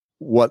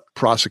 what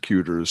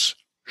prosecutors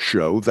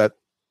show that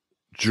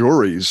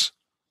juries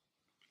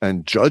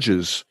and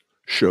judges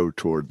show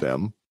toward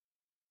them,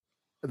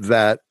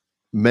 that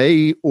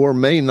may or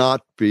may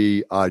not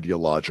be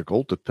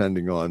ideological,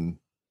 depending on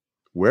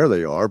where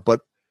they are,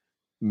 but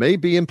may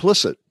be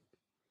implicit,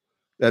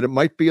 that it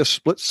might be a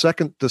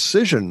split-second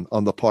decision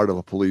on the part of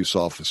a police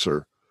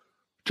officer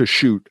to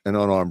shoot an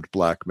unarmed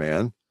black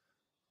man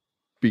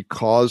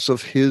because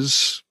of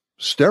his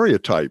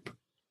stereotype,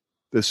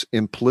 this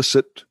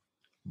implicit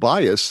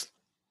bias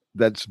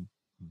that's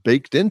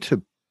baked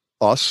into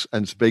us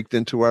and it's baked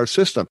into our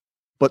system.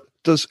 But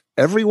does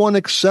everyone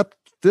accept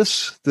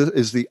this?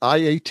 Is the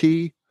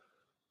IAT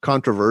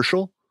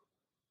controversial?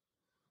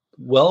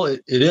 Well,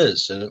 it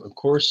is. And of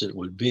course it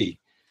would be.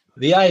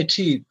 The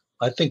IAT,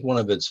 I think one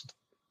of its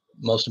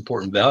most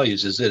important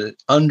values is that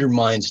it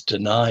undermines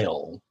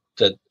denial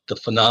that the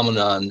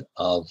phenomenon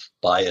of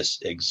bias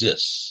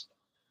exists.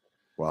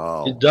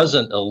 Wow. It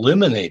doesn't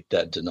eliminate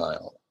that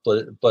denial,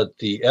 but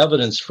the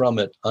evidence from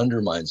it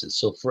undermines it.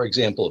 So, for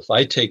example, if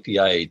I take the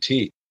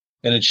IAT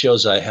and it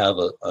shows I have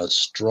a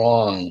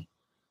strong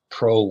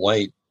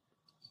pro-white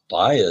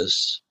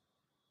bias,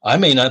 I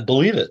may not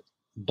believe it,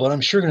 but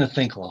I'm sure going to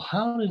think, well,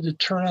 how did it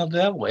turn out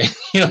that way?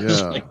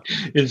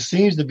 It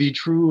seems to be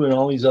true in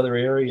all these other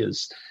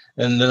areas.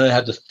 And then I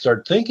have to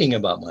start thinking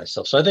about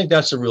myself. So I think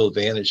that's a real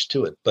advantage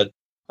to it. But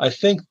I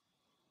think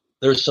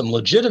there's some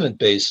legitimate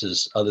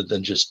basis other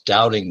than just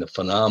doubting the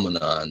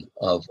phenomenon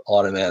of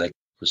automatic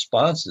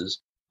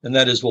responses. And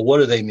that is, well, what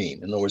do they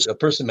mean? In other words, a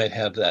person might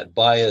have that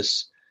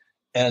bias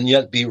and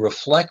yet be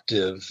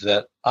reflective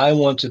that I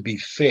want to be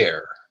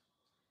fair.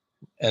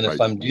 And if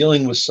I'm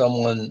dealing with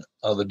someone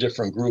of a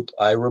different group,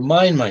 I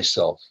remind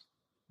myself,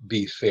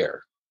 be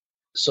fair.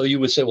 So you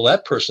would say, well,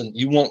 that person,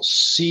 you won't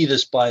see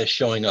this bias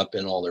showing up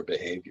in all their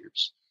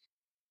behaviors.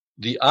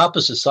 The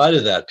opposite side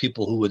of that,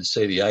 people who would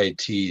say the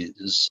IAT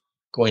is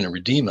going to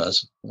redeem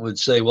us, would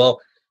say, well,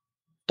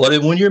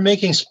 but when you're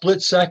making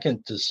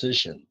split-second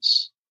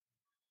decisions,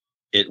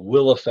 it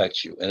will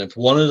affect you. And if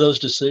one of those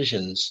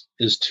decisions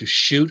is to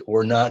shoot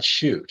or not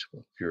shoot,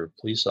 if you're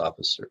a police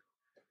officer,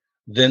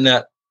 then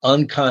that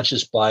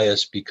unconscious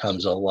bias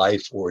becomes a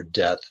life or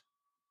death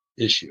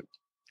issue.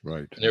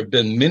 Right. And there have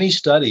been many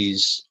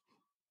studies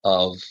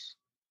of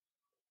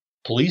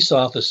police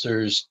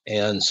officers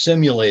and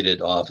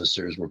simulated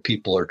officers where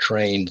people are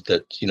trained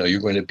that, you're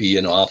going to be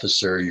an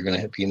officer, you're going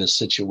to be in a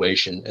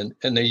situation,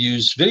 and they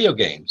use video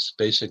games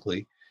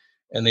basically,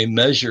 and they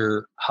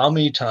measure how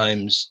many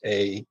times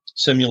a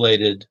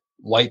simulated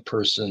white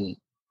person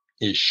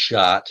is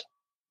shot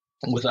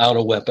without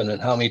a weapon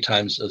and how many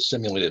times a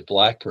simulated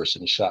black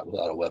person is shot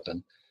without a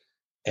weapon.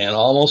 And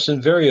almost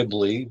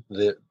invariably,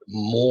 the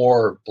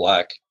more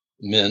black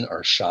men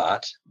are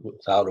shot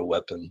without a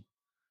weapon.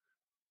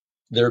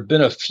 There have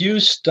been a few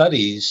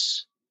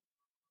studies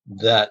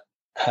that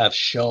have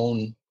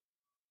shown,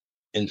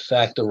 in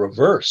fact, the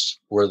reverse,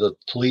 where the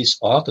police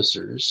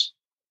officers,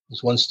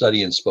 there's one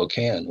study in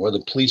Spokane, where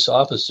the police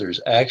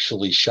officers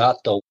actually shot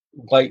the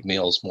white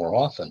males more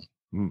often.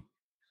 Mm.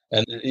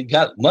 And it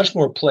got much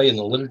more play in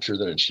the literature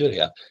than it should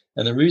have.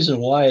 And the reason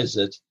why is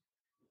that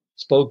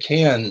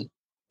Spokane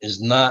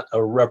is not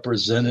a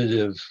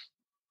representative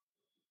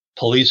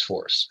police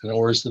force. In other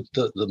words,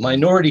 the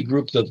minority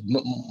group that's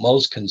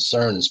most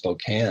concerned in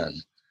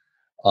Spokane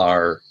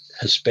are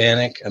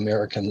Hispanic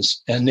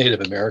Americans and Native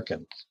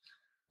Americans.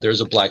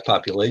 There's a black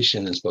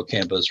population in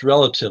Spokane, but it's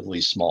relatively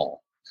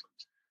small.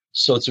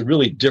 So it's a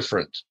really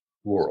different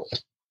world.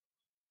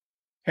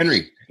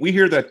 Henry, we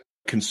hear that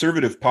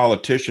conservative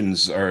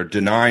politicians are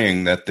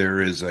denying that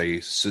there is a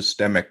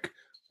systemic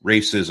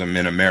racism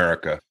in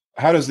America.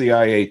 How does the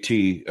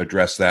IAT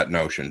address that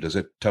notion? Does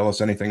it tell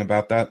us anything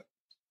about that?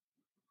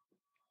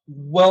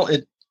 Well,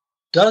 it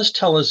does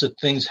tell us that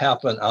things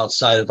happen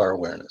outside of our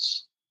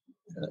awareness.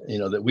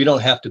 That we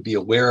don't have to be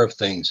aware of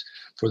things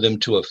for them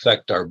to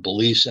affect our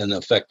beliefs and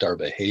affect our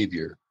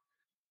behavior.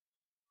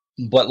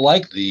 But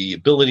like the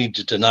ability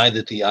to deny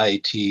that the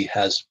IAT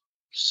has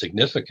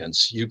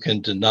significance, you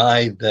can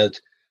deny that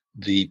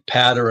the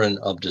pattern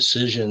of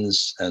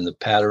decisions and the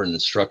pattern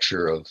and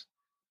structure of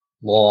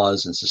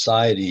laws in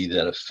society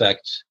that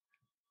affect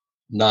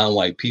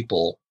non-white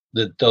people,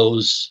 that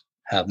those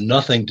have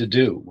nothing to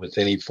do with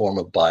any form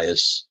of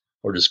bias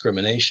or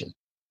discrimination.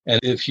 And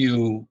if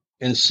you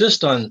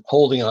insist on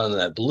holding on to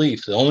that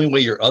belief, the only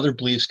way your other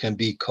beliefs can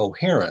be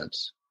coherent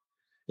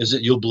is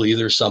that you'll believe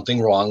there's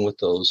something wrong with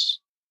those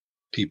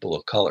people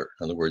of color.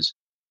 In other words,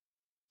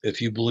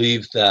 if you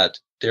believe that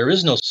there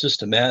is no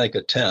systematic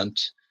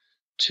attempt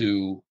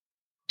to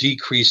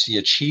decrease the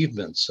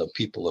achievements of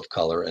people of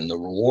color and the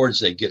rewards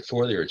they get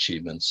for their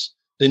achievements,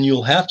 then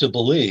you'll have to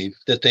believe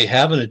that they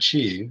haven't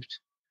achieved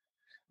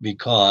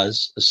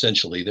because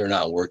essentially they're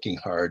not working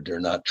hard,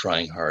 they're not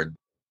trying hard.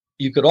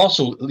 You could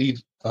also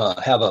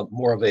have a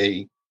more of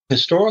a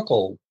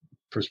historical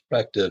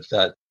perspective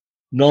that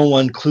no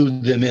one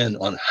clued them in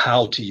on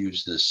how to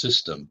use this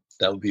system.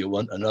 That would be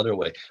another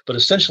way. But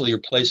essentially, you're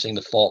placing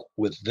the fault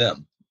with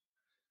them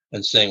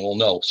and saying, well,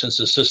 no, since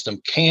the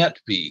system can't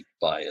be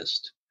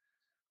biased,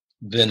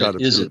 then it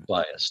isn't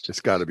biased.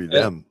 It's got to be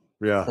them.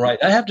 Yeah. Right.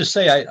 I have to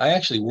say, I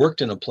actually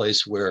worked in a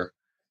place where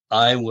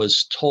I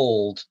was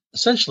told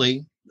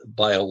essentially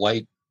by a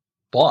white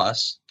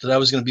boss that I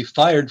was going to be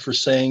fired for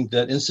saying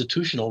that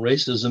institutional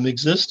racism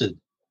existed.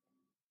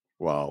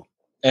 Wow.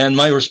 And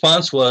my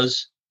response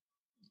was,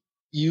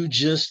 you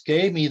just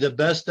gave me the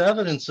best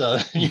evidence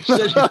of it. You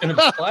said you're going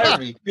to fire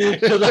me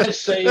because I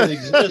say it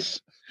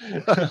exists.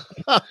 And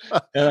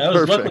I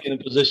was luckily in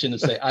a position to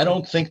say, I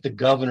don't think the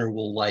governor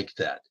will like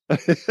that.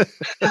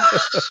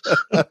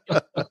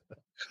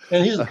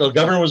 And the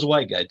governor was a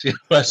white guy too.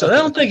 I said, I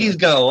don't think he's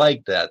going to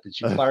like that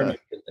you fired me.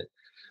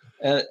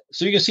 And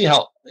so you can see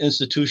how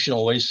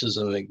institutional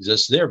racism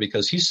exists there,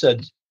 because he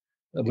said,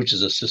 which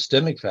is a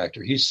systemic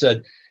factor, he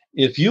said,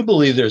 if you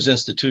believe there's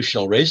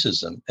institutional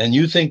racism and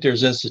you think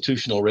there's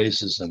institutional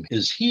racism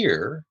is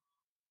here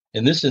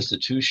in this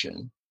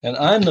institution, and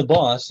I'm the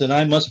boss, then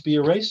I must be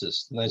a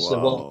racist. And I said,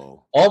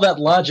 well, all that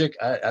logic,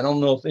 I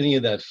don't know if any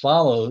of that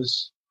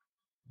follows,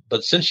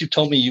 but since you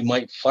told me you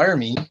might fire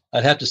me,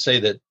 I'd have to say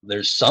that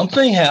there's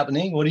something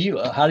happening.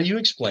 How do you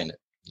explain it?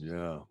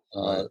 Yeah.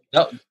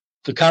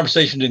 The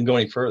conversation didn't go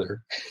any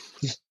further.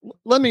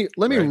 Let me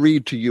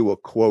read to you a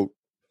quote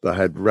that I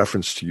had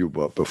referenced to you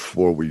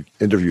before we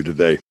interviewed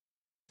today.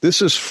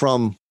 This is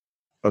from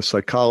a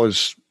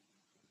psychologist,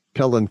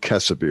 Pelin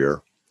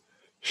Kesabir.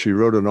 She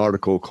wrote an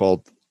article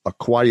called "A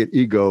Quiet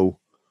Ego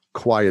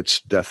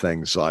Quiets Death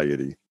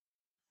Anxiety."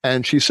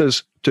 And she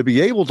says, to be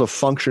able to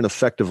function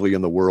effectively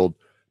in the world,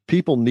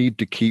 people need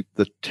to keep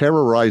the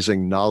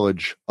terrorizing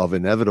knowledge of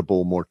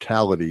inevitable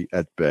mortality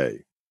at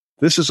bay.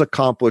 This is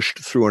accomplished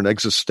through an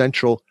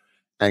existential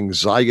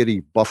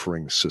anxiety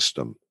buffering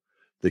system,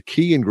 the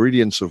key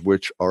ingredients of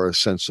which are a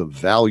sense of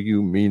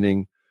value,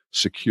 meaning,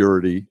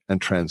 security,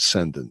 and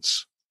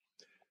transcendence.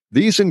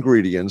 These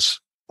ingredients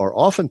are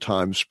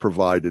oftentimes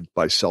provided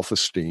by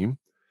self-esteem,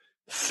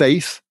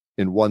 faith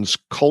in one's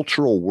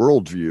cultural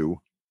worldview,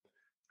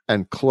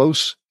 and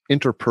close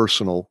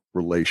interpersonal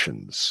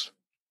relations.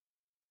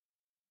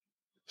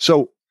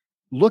 So,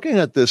 looking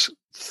at this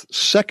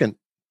second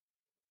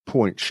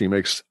point she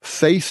makes,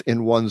 faith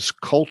in one's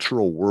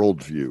cultural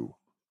worldview,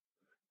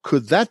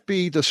 could that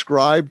be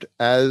described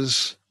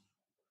as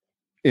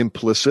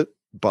implicit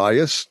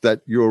bias,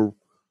 that your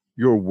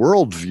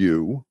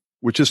worldview,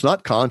 which is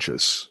not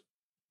conscious,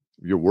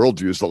 your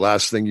worldview is the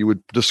last thing you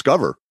would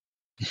discover,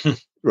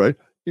 right?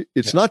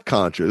 It's not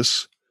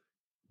conscious.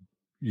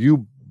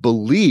 You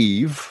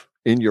believe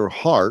in your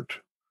heart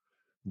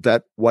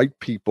that white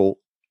people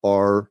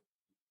are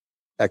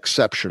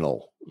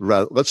exceptional.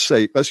 Let's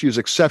use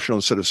exceptional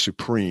instead of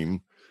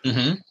supreme,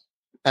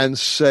 and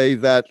say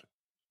that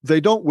they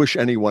don't wish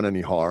anyone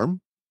any harm.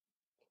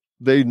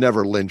 They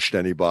never lynched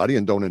anybody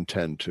and don't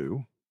intend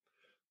to.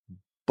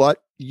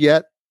 But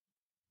yet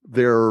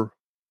their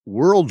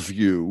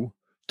worldview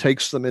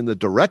takes them in the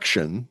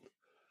direction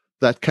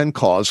that can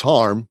cause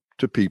harm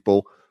to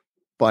people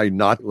by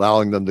not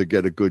allowing them to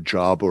get a good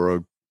job or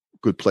a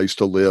good place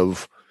to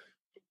live,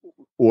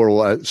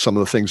 or some of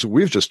the things that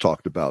we've just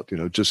talked about,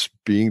 just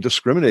being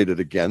discriminated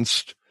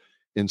against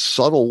in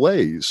subtle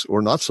ways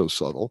or not so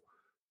subtle.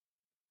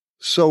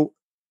 So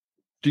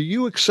do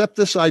you accept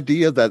this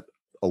idea that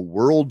a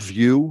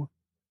worldview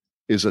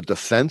is a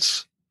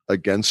defense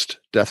against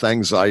death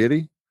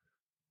anxiety?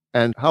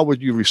 And how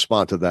would you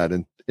respond to that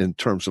in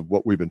terms of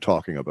what we've been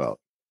talking about?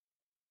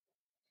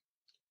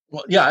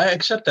 Well, yeah, I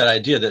accept that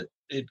idea that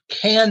it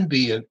can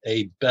be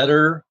a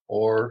better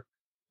or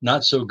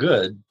not so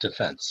good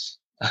defense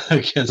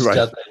against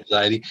death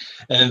anxiety.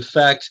 And in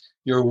fact,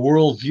 your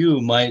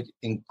worldview might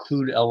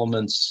include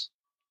elements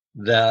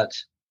that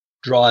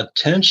draw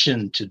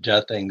attention to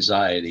death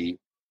anxiety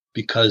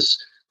because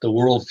the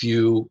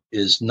worldview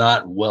is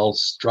not well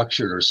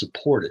structured or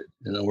supported.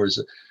 In other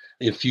words,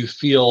 if you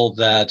feel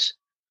that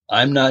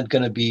I'm not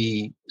going to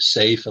be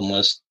safe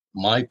unless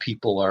my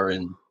people are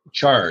in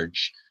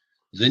charge,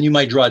 then you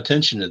might draw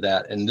attention to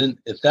that. And then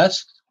if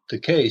that's the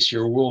case,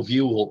 your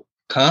worldview will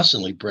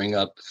constantly bring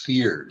up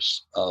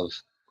fears of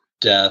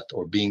death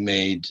or being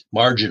made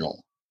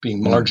marginal,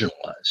 being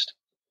marginalized.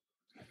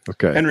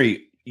 Okay.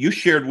 Henry, you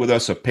shared with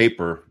us a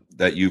paper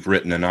that you've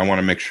written, and I want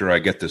to make sure I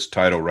get this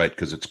title right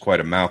because it's quite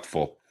a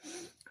mouthful.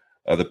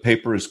 The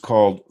paper is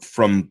called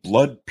From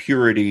Blood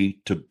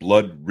Purity to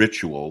Blood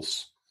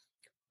Rituals,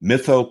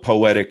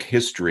 Mythopoetic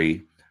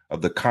History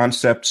of the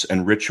Concepts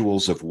and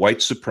Rituals of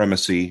White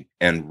Supremacy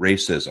and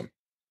Racism.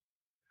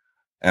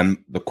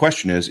 And the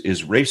question is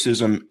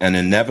racism an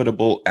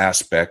inevitable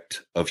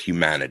aspect of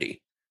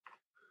humanity?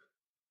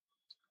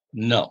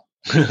 No,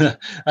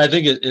 I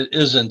think it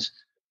isn't,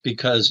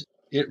 because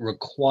it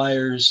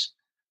requires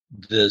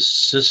this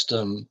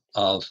system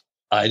of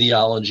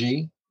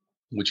ideology,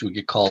 which we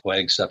could call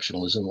white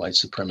exceptionalism, white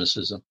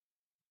supremacism.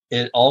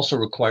 It also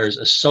requires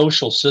a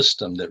social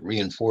system that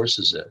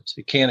reinforces it.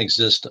 It can't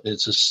exist.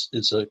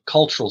 It's a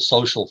cultural,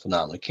 social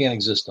phenomenon. It can't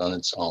exist on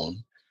its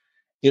own.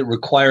 It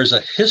requires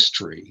a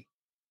history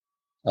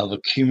of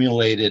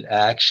accumulated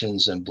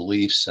actions and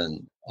beliefs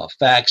and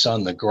facts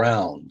on the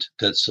ground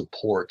that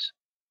support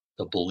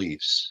the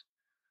beliefs.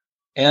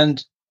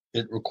 And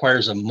it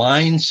requires a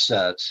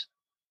mindset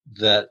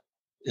that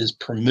is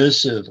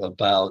permissive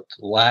about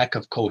lack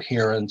of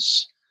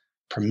coherence,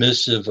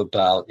 permissive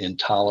about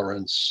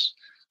intolerance.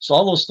 So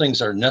all those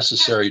things are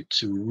necessary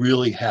to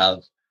really have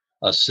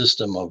a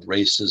system of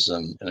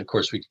racism. And of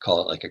course, we could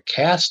call it like a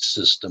caste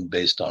system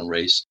based on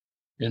race.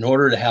 In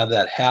order to have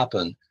that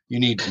happen, you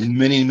need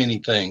many, many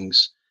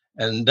things.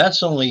 And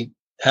that's only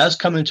has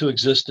come into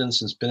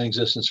existence and it's been in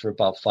existence for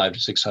about 500 to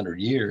 600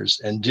 years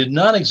and did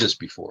not exist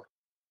before.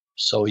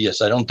 So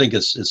yes, I don't think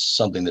it's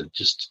something that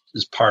just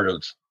is part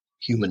of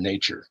human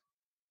nature.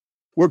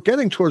 We're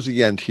getting towards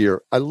the end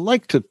here. I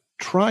like to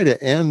try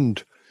to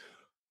end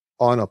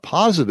on a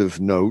positive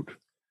note.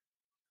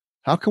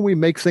 How can we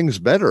make things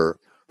better?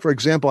 For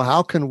example,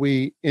 how can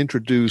we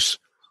introduce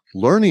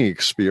learning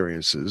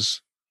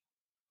experiences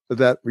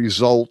that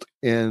result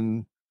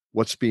in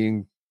what's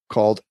being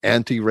called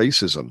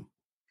anti-racism?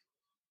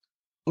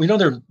 We know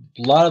there are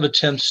a lot of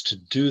attempts to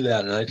do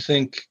that. And I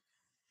think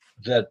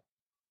that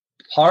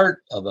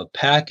part of a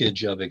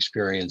package of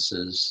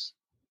experiences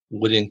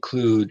would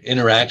include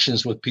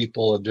interactions with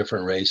people of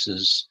different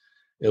races.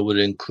 It would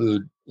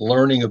include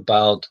learning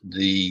about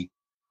the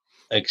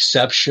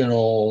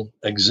exceptional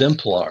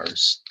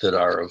exemplars that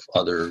are of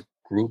other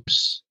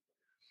groups.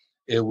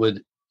 It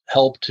would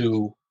help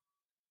to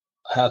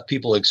have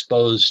people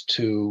exposed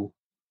to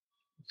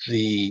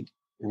the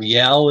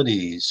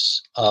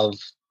realities of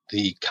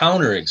the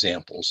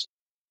counterexamples.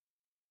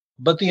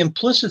 But the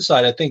implicit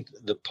side, I think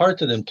the part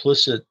that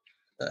implicit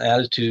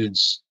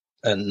attitudes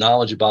and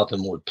knowledge about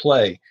them would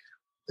play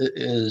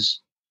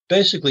is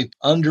basically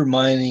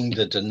undermining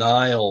the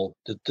denial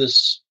that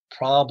this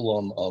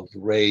problem of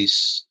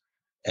race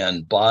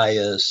and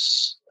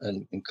bias,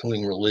 and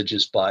including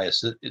religious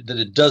bias, that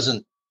it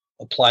doesn't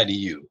apply to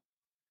you,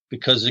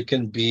 because it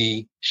can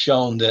be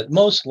shown that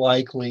most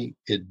likely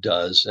it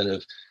does.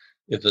 And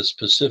if a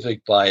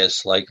specific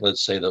bias, like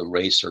let's say the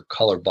race or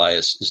color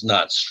bias, is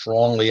not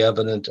strongly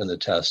evident in the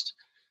test,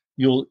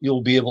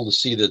 you'll be able to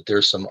see that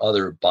there's some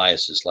other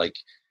biases. Like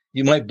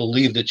you might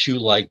believe that you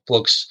like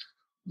books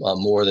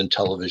more than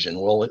television.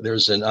 Well,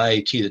 there's an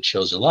IAT that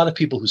shows a lot of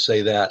people who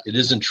say that it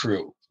isn't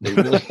true. They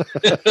really,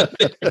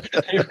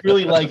 they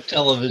really like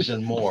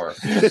television more.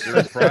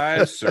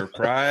 Surprise,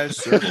 surprise,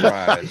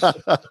 surprise.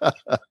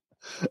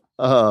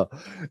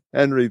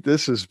 Henry,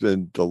 this has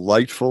been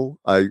delightful.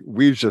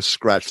 We've just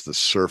scratched the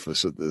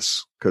surface of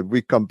this. Could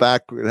we come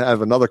back and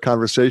have another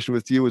conversation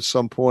with you at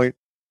some point?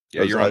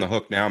 Yeah, you're on the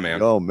hook now,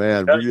 man. Oh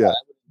man, I would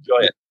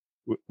enjoy it.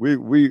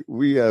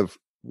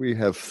 We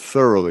have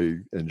thoroughly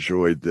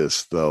enjoyed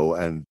this, though,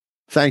 and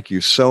thank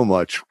you so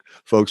much,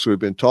 folks. We've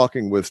been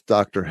talking with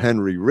Dr.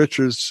 Henry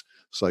Richards,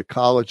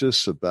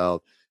 psychologist,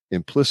 about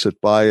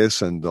implicit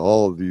bias and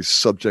all of these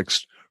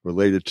subjects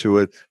related to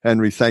it.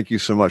 Henry, thank you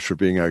so much for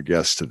being our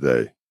guest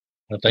today.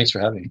 Well, thanks for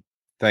having me.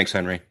 Thanks,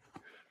 Henry.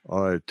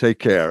 All right, take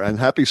care and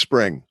happy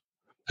spring.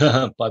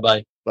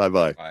 Bye-bye.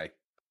 Bye-bye. Bye.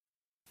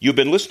 You've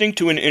been listening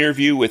to an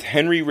interview with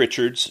Henry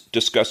Richards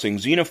discussing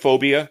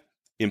xenophobia,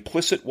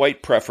 implicit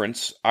white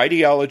preference,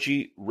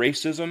 ideology,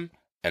 racism,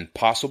 and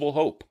possible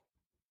hope.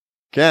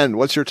 Ken,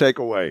 what's your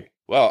takeaway?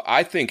 Well,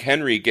 I think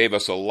Henry gave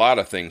us a lot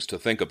of things to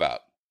think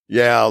about.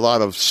 Yeah, a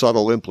lot of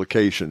subtle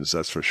implications,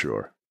 that's for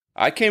sure.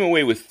 I came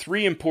away with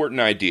 3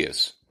 important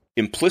ideas.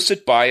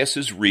 Implicit bias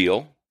is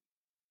real.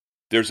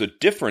 There's a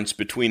difference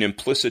between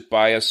implicit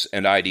bias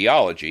and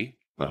ideology.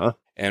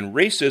 And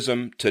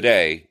racism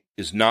today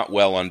is not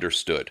well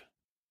understood.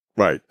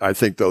 Right. I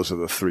think those are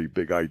the 3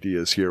 big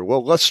ideas here.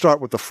 Well, let's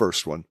start with the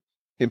first one.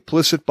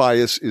 Implicit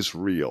bias is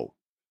real.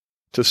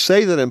 To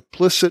say that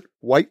implicit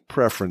white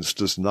preference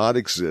does not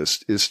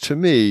exist is, to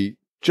me,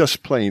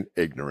 just plain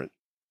ignorant.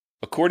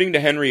 According to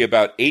Henry,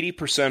 about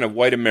 80% of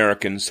white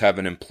Americans have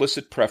an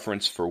implicit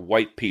preference for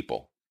white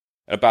people.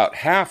 About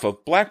half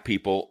of black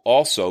people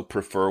also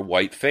prefer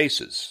white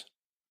faces.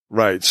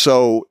 Right.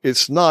 So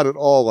it's not at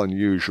all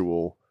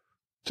unusual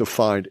to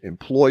find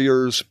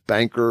employers,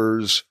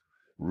 bankers,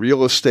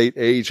 real estate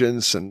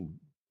agents, and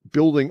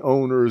building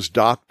owners,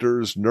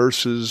 doctors,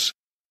 nurses,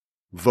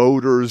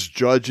 voters,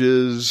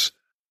 judges,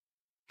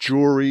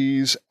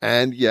 juries,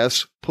 and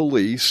yes,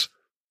 police.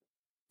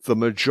 The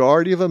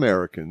majority of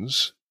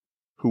Americans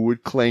who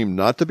would claim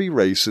not to be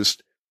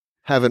racist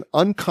have an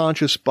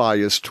unconscious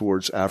bias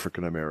towards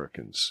African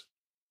Americans.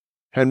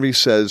 Henry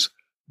says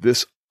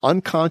this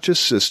unconscious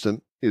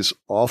system is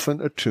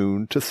often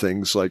attuned to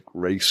things like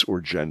race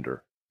or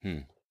gender.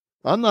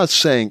 I'm not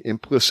saying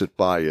implicit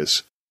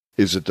bias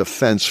is a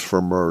defense for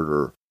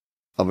murder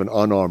of an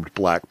unarmed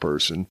black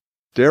person.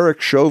 Derek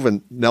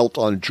Chauvin knelt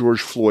on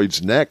George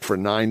Floyd's neck for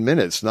 9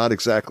 minutes, not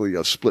exactly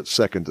a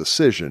split-second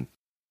decision.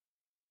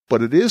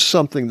 But it is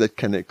something that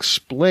can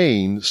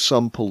explain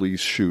some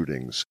police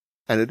shootings,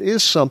 and it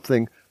is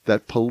something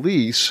that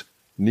police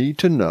need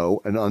to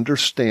know and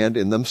understand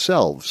in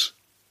themselves.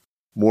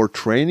 More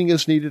training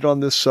is needed on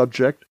this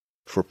subject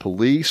for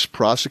police,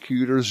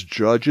 prosecutors,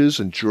 judges,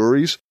 and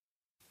juries.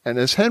 And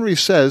as Henry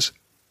says,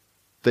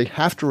 they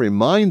have to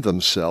remind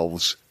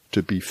themselves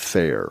to be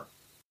fair.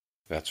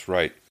 That's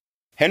right.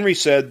 Henry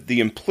said the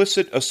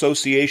implicit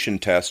association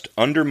test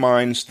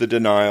undermines the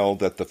denial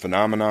that the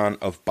phenomenon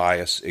of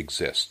bias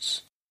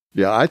exists.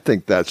 Yeah, I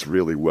think that's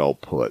really well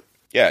put.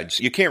 Yeah,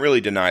 you can't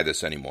really deny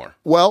this anymore.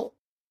 Well,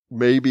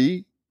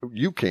 maybe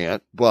you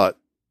can't, but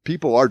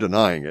people are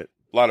denying it.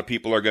 A lot of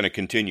people are going to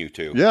continue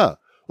to. Yeah.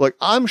 Like,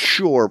 I'm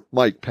sure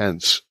Mike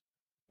Pence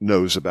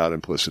knows about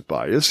implicit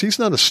bias. He's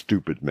not a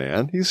stupid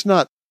man. He's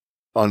not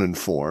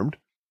uninformed.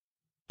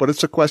 But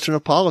it's a question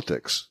of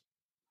politics.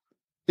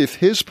 If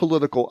his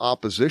political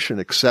opposition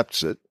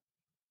accepts it,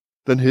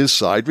 then his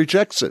side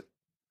rejects it.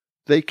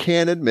 They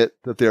can't admit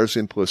that there's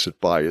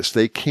implicit bias.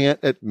 They can't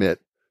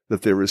admit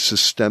that there is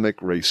systemic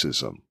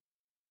racism.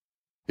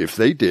 If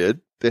they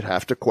did, they'd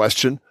have to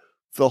question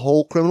the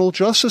whole criminal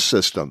justice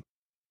system.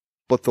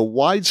 But the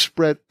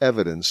widespread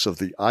evidence of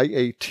the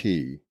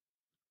IAT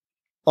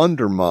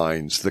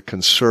undermines the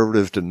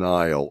conservative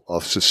denial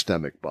of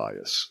systemic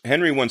bias.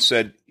 Henry once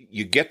said,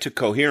 you get to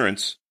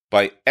coherence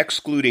by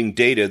excluding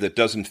data that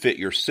doesn't fit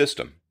your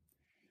system.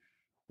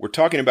 We're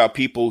talking about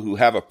people who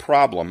have a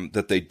problem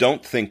that they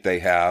don't think they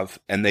have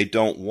and they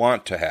don't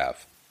want to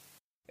have.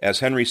 As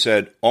Henry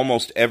said,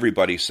 almost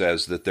everybody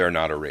says that they're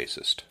not a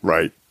racist.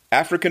 Right.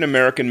 African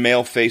American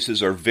male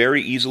faces are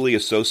very easily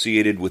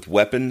associated with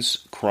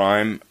weapons,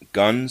 crime,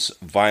 guns,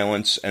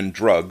 violence, and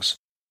drugs,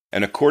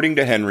 and according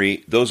to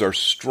Henry, those are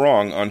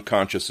strong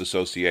unconscious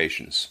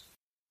associations.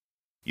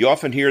 You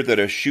often hear that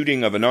a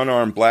shooting of an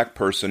unarmed black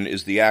person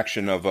is the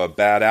action of a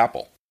bad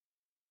apple.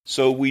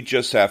 So we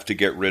just have to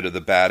get rid of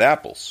the bad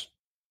apples.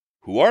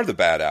 Who are the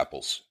bad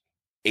apples?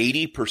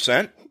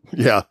 80%?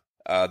 Yeah.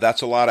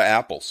 That's a lot of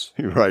apples.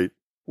 You're right.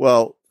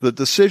 Well, the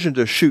decision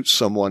to shoot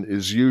someone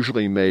is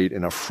usually made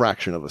in a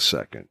fraction of a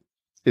second.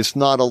 It's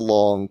not a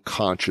long,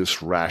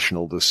 conscious,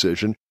 rational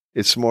decision.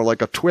 It's more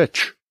like a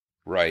twitch.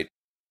 Right.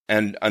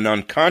 And an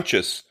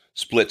unconscious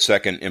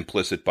split-second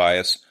implicit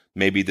bias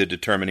may be the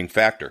determining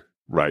factor.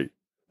 Right.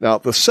 Now,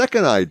 the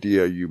second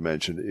idea you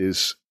mentioned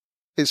is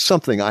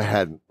something I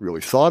hadn't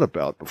really thought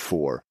about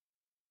before.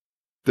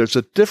 There's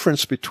a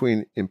difference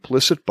between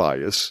implicit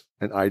bias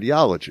and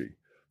ideology.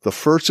 The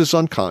first is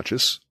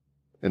unconscious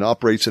and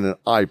operates in an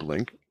eye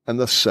blink, and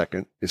the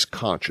second is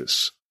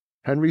conscious.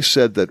 Henry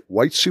said that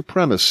white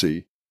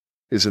supremacy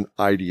is an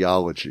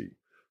ideology,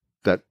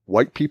 that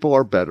white people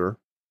are better,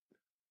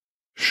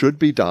 should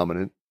be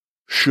dominant,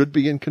 should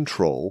be in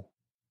control,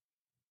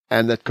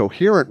 and that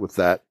coherent with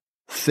that,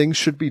 things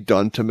should be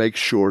done to make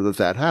sure that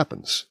that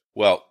happens.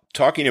 Well,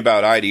 talking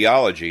about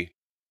ideology,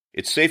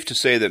 it's safe to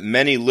say that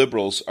many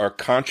liberals are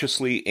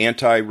consciously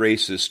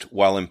anti-racist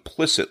while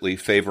implicitly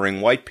favoring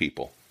white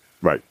people.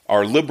 Right.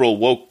 Our liberal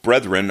woke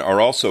brethren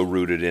are also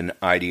rooted in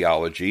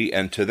ideology,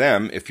 and to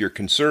them, if you're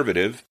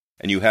conservative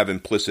and you have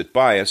implicit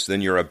bias,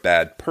 then you're a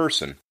bad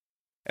person.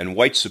 And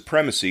white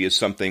supremacy is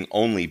something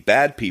only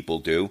bad people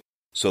do,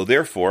 so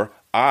therefore,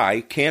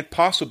 I can't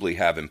possibly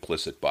have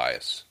implicit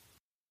bias.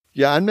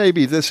 Yeah, and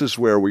maybe this is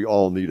where we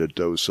all need a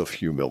dose of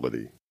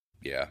humility.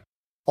 Yeah.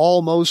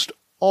 Almost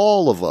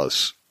all of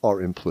us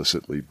are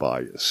implicitly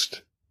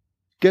biased.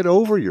 Get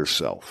over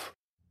yourself.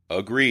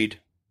 Agreed.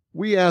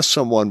 We asked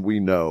someone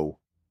we know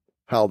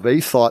how they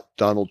thought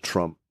Donald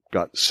Trump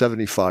got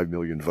 75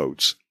 million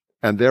votes,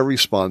 and their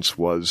response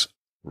was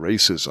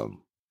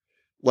racism.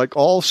 Like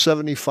all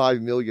 75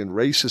 million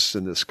racists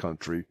in this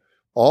country,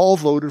 all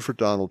voted for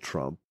Donald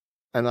Trump,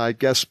 and I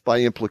guess by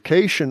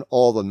implication,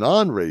 all the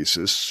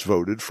non-racists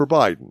voted for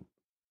Biden.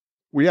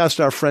 We asked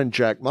our friend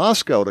Jack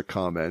Moscow to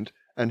comment,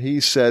 and he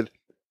said,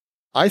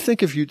 I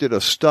think if you did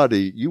a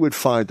study, you would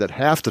find that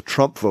half the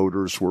Trump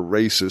voters were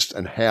racist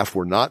and half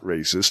were not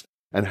racist,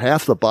 and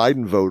half the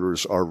Biden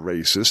voters are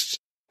racists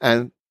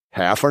and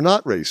half are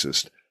not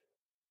racist,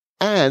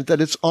 and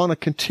that it's on a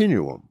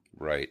continuum.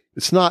 Right.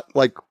 It's not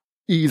like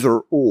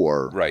either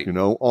or, right.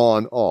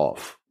 On,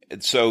 off.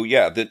 And so,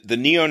 yeah, the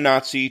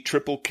neo-Nazi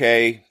Triple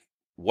K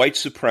white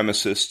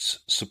supremacists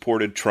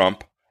supported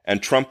Trump,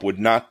 and Trump would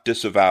not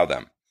disavow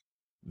them.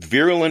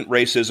 Virulent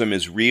racism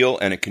is real,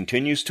 and it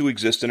continues to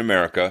exist in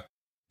America,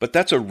 but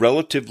that's a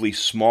relatively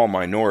small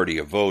minority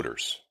of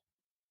voters.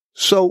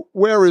 So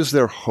where is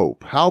there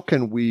hope? How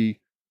can we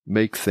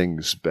make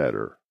things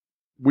better?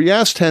 We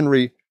asked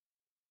Henry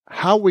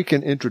how we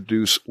can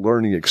introduce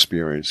learning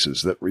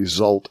experiences that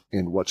result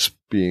in what's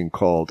being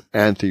called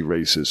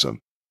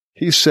anti-racism.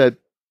 He said,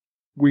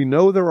 we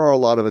know there are a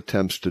lot of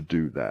attempts to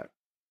do that.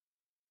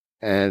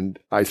 And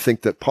I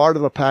think that part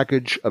of a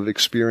package of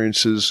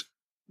experiences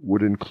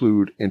would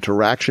include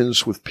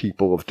interactions with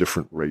people of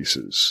different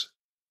races.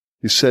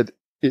 He said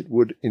it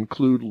would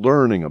include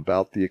learning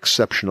about the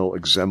exceptional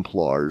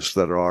exemplars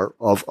that are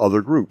of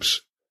other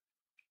groups.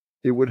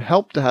 It would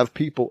help to have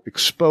people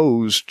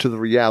exposed to the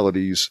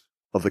realities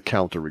of the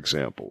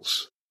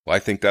counterexamples. Well, I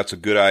think that's a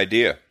good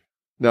idea.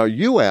 Now,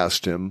 you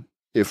asked him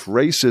if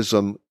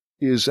racism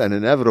is an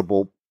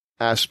inevitable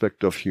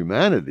aspect of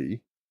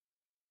humanity,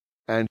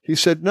 and he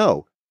said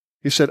no.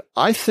 He said,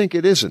 I think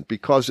it isn't,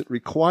 because it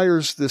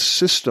requires this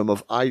system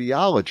of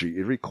ideology.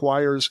 It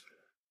requires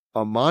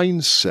a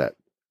mindset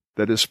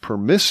that is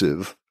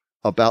permissive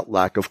about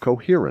lack of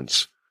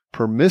coherence,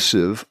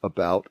 permissive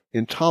about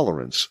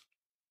intolerance.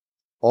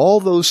 All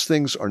those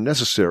things are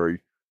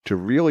necessary to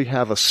really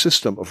have a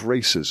system of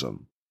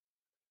racism.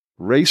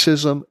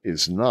 Racism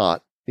is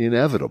not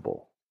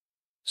inevitable.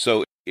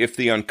 So if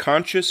the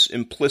unconscious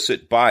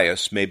implicit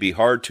bias may be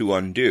hard to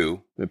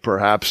undo, then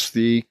perhaps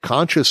the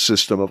conscious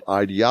system of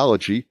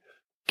ideology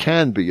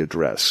can be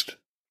addressed.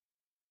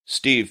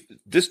 Steve,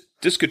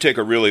 this could take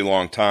a really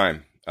long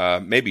time,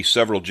 maybe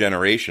several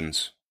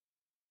generations.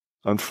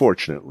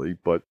 Unfortunately,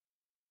 but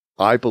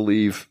I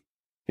believe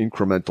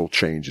incremental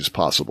change is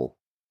possible.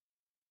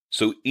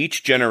 So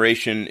each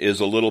generation is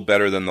a little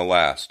better than the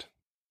last.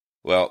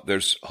 Well,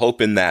 there's hope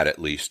in that, at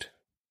least.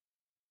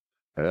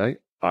 I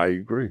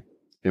agree.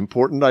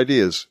 Important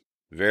ideas.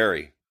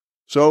 Very.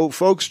 So,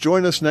 folks,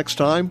 join us next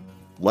time.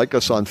 Like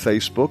us on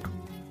Facebook.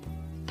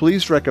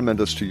 Please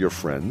recommend us to your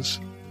friends.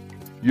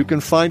 You can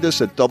find us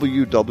at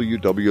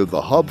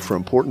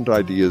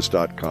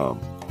www.thehubforimportantideas.com.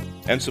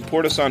 And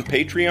support us on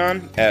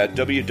Patreon at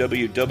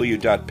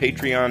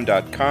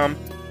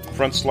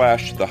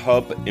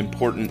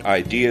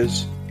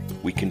www.patreon.com/thehubimportantideas.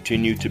 We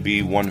continue to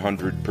be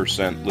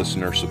 100%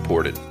 listener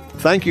supported.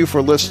 Thank you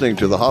for listening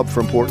to The Hub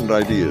for Important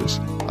Ideas.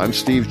 I'm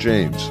Steve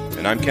James.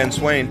 And I'm Ken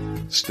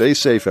Swain. Stay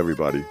safe,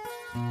 everybody.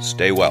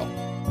 Stay well.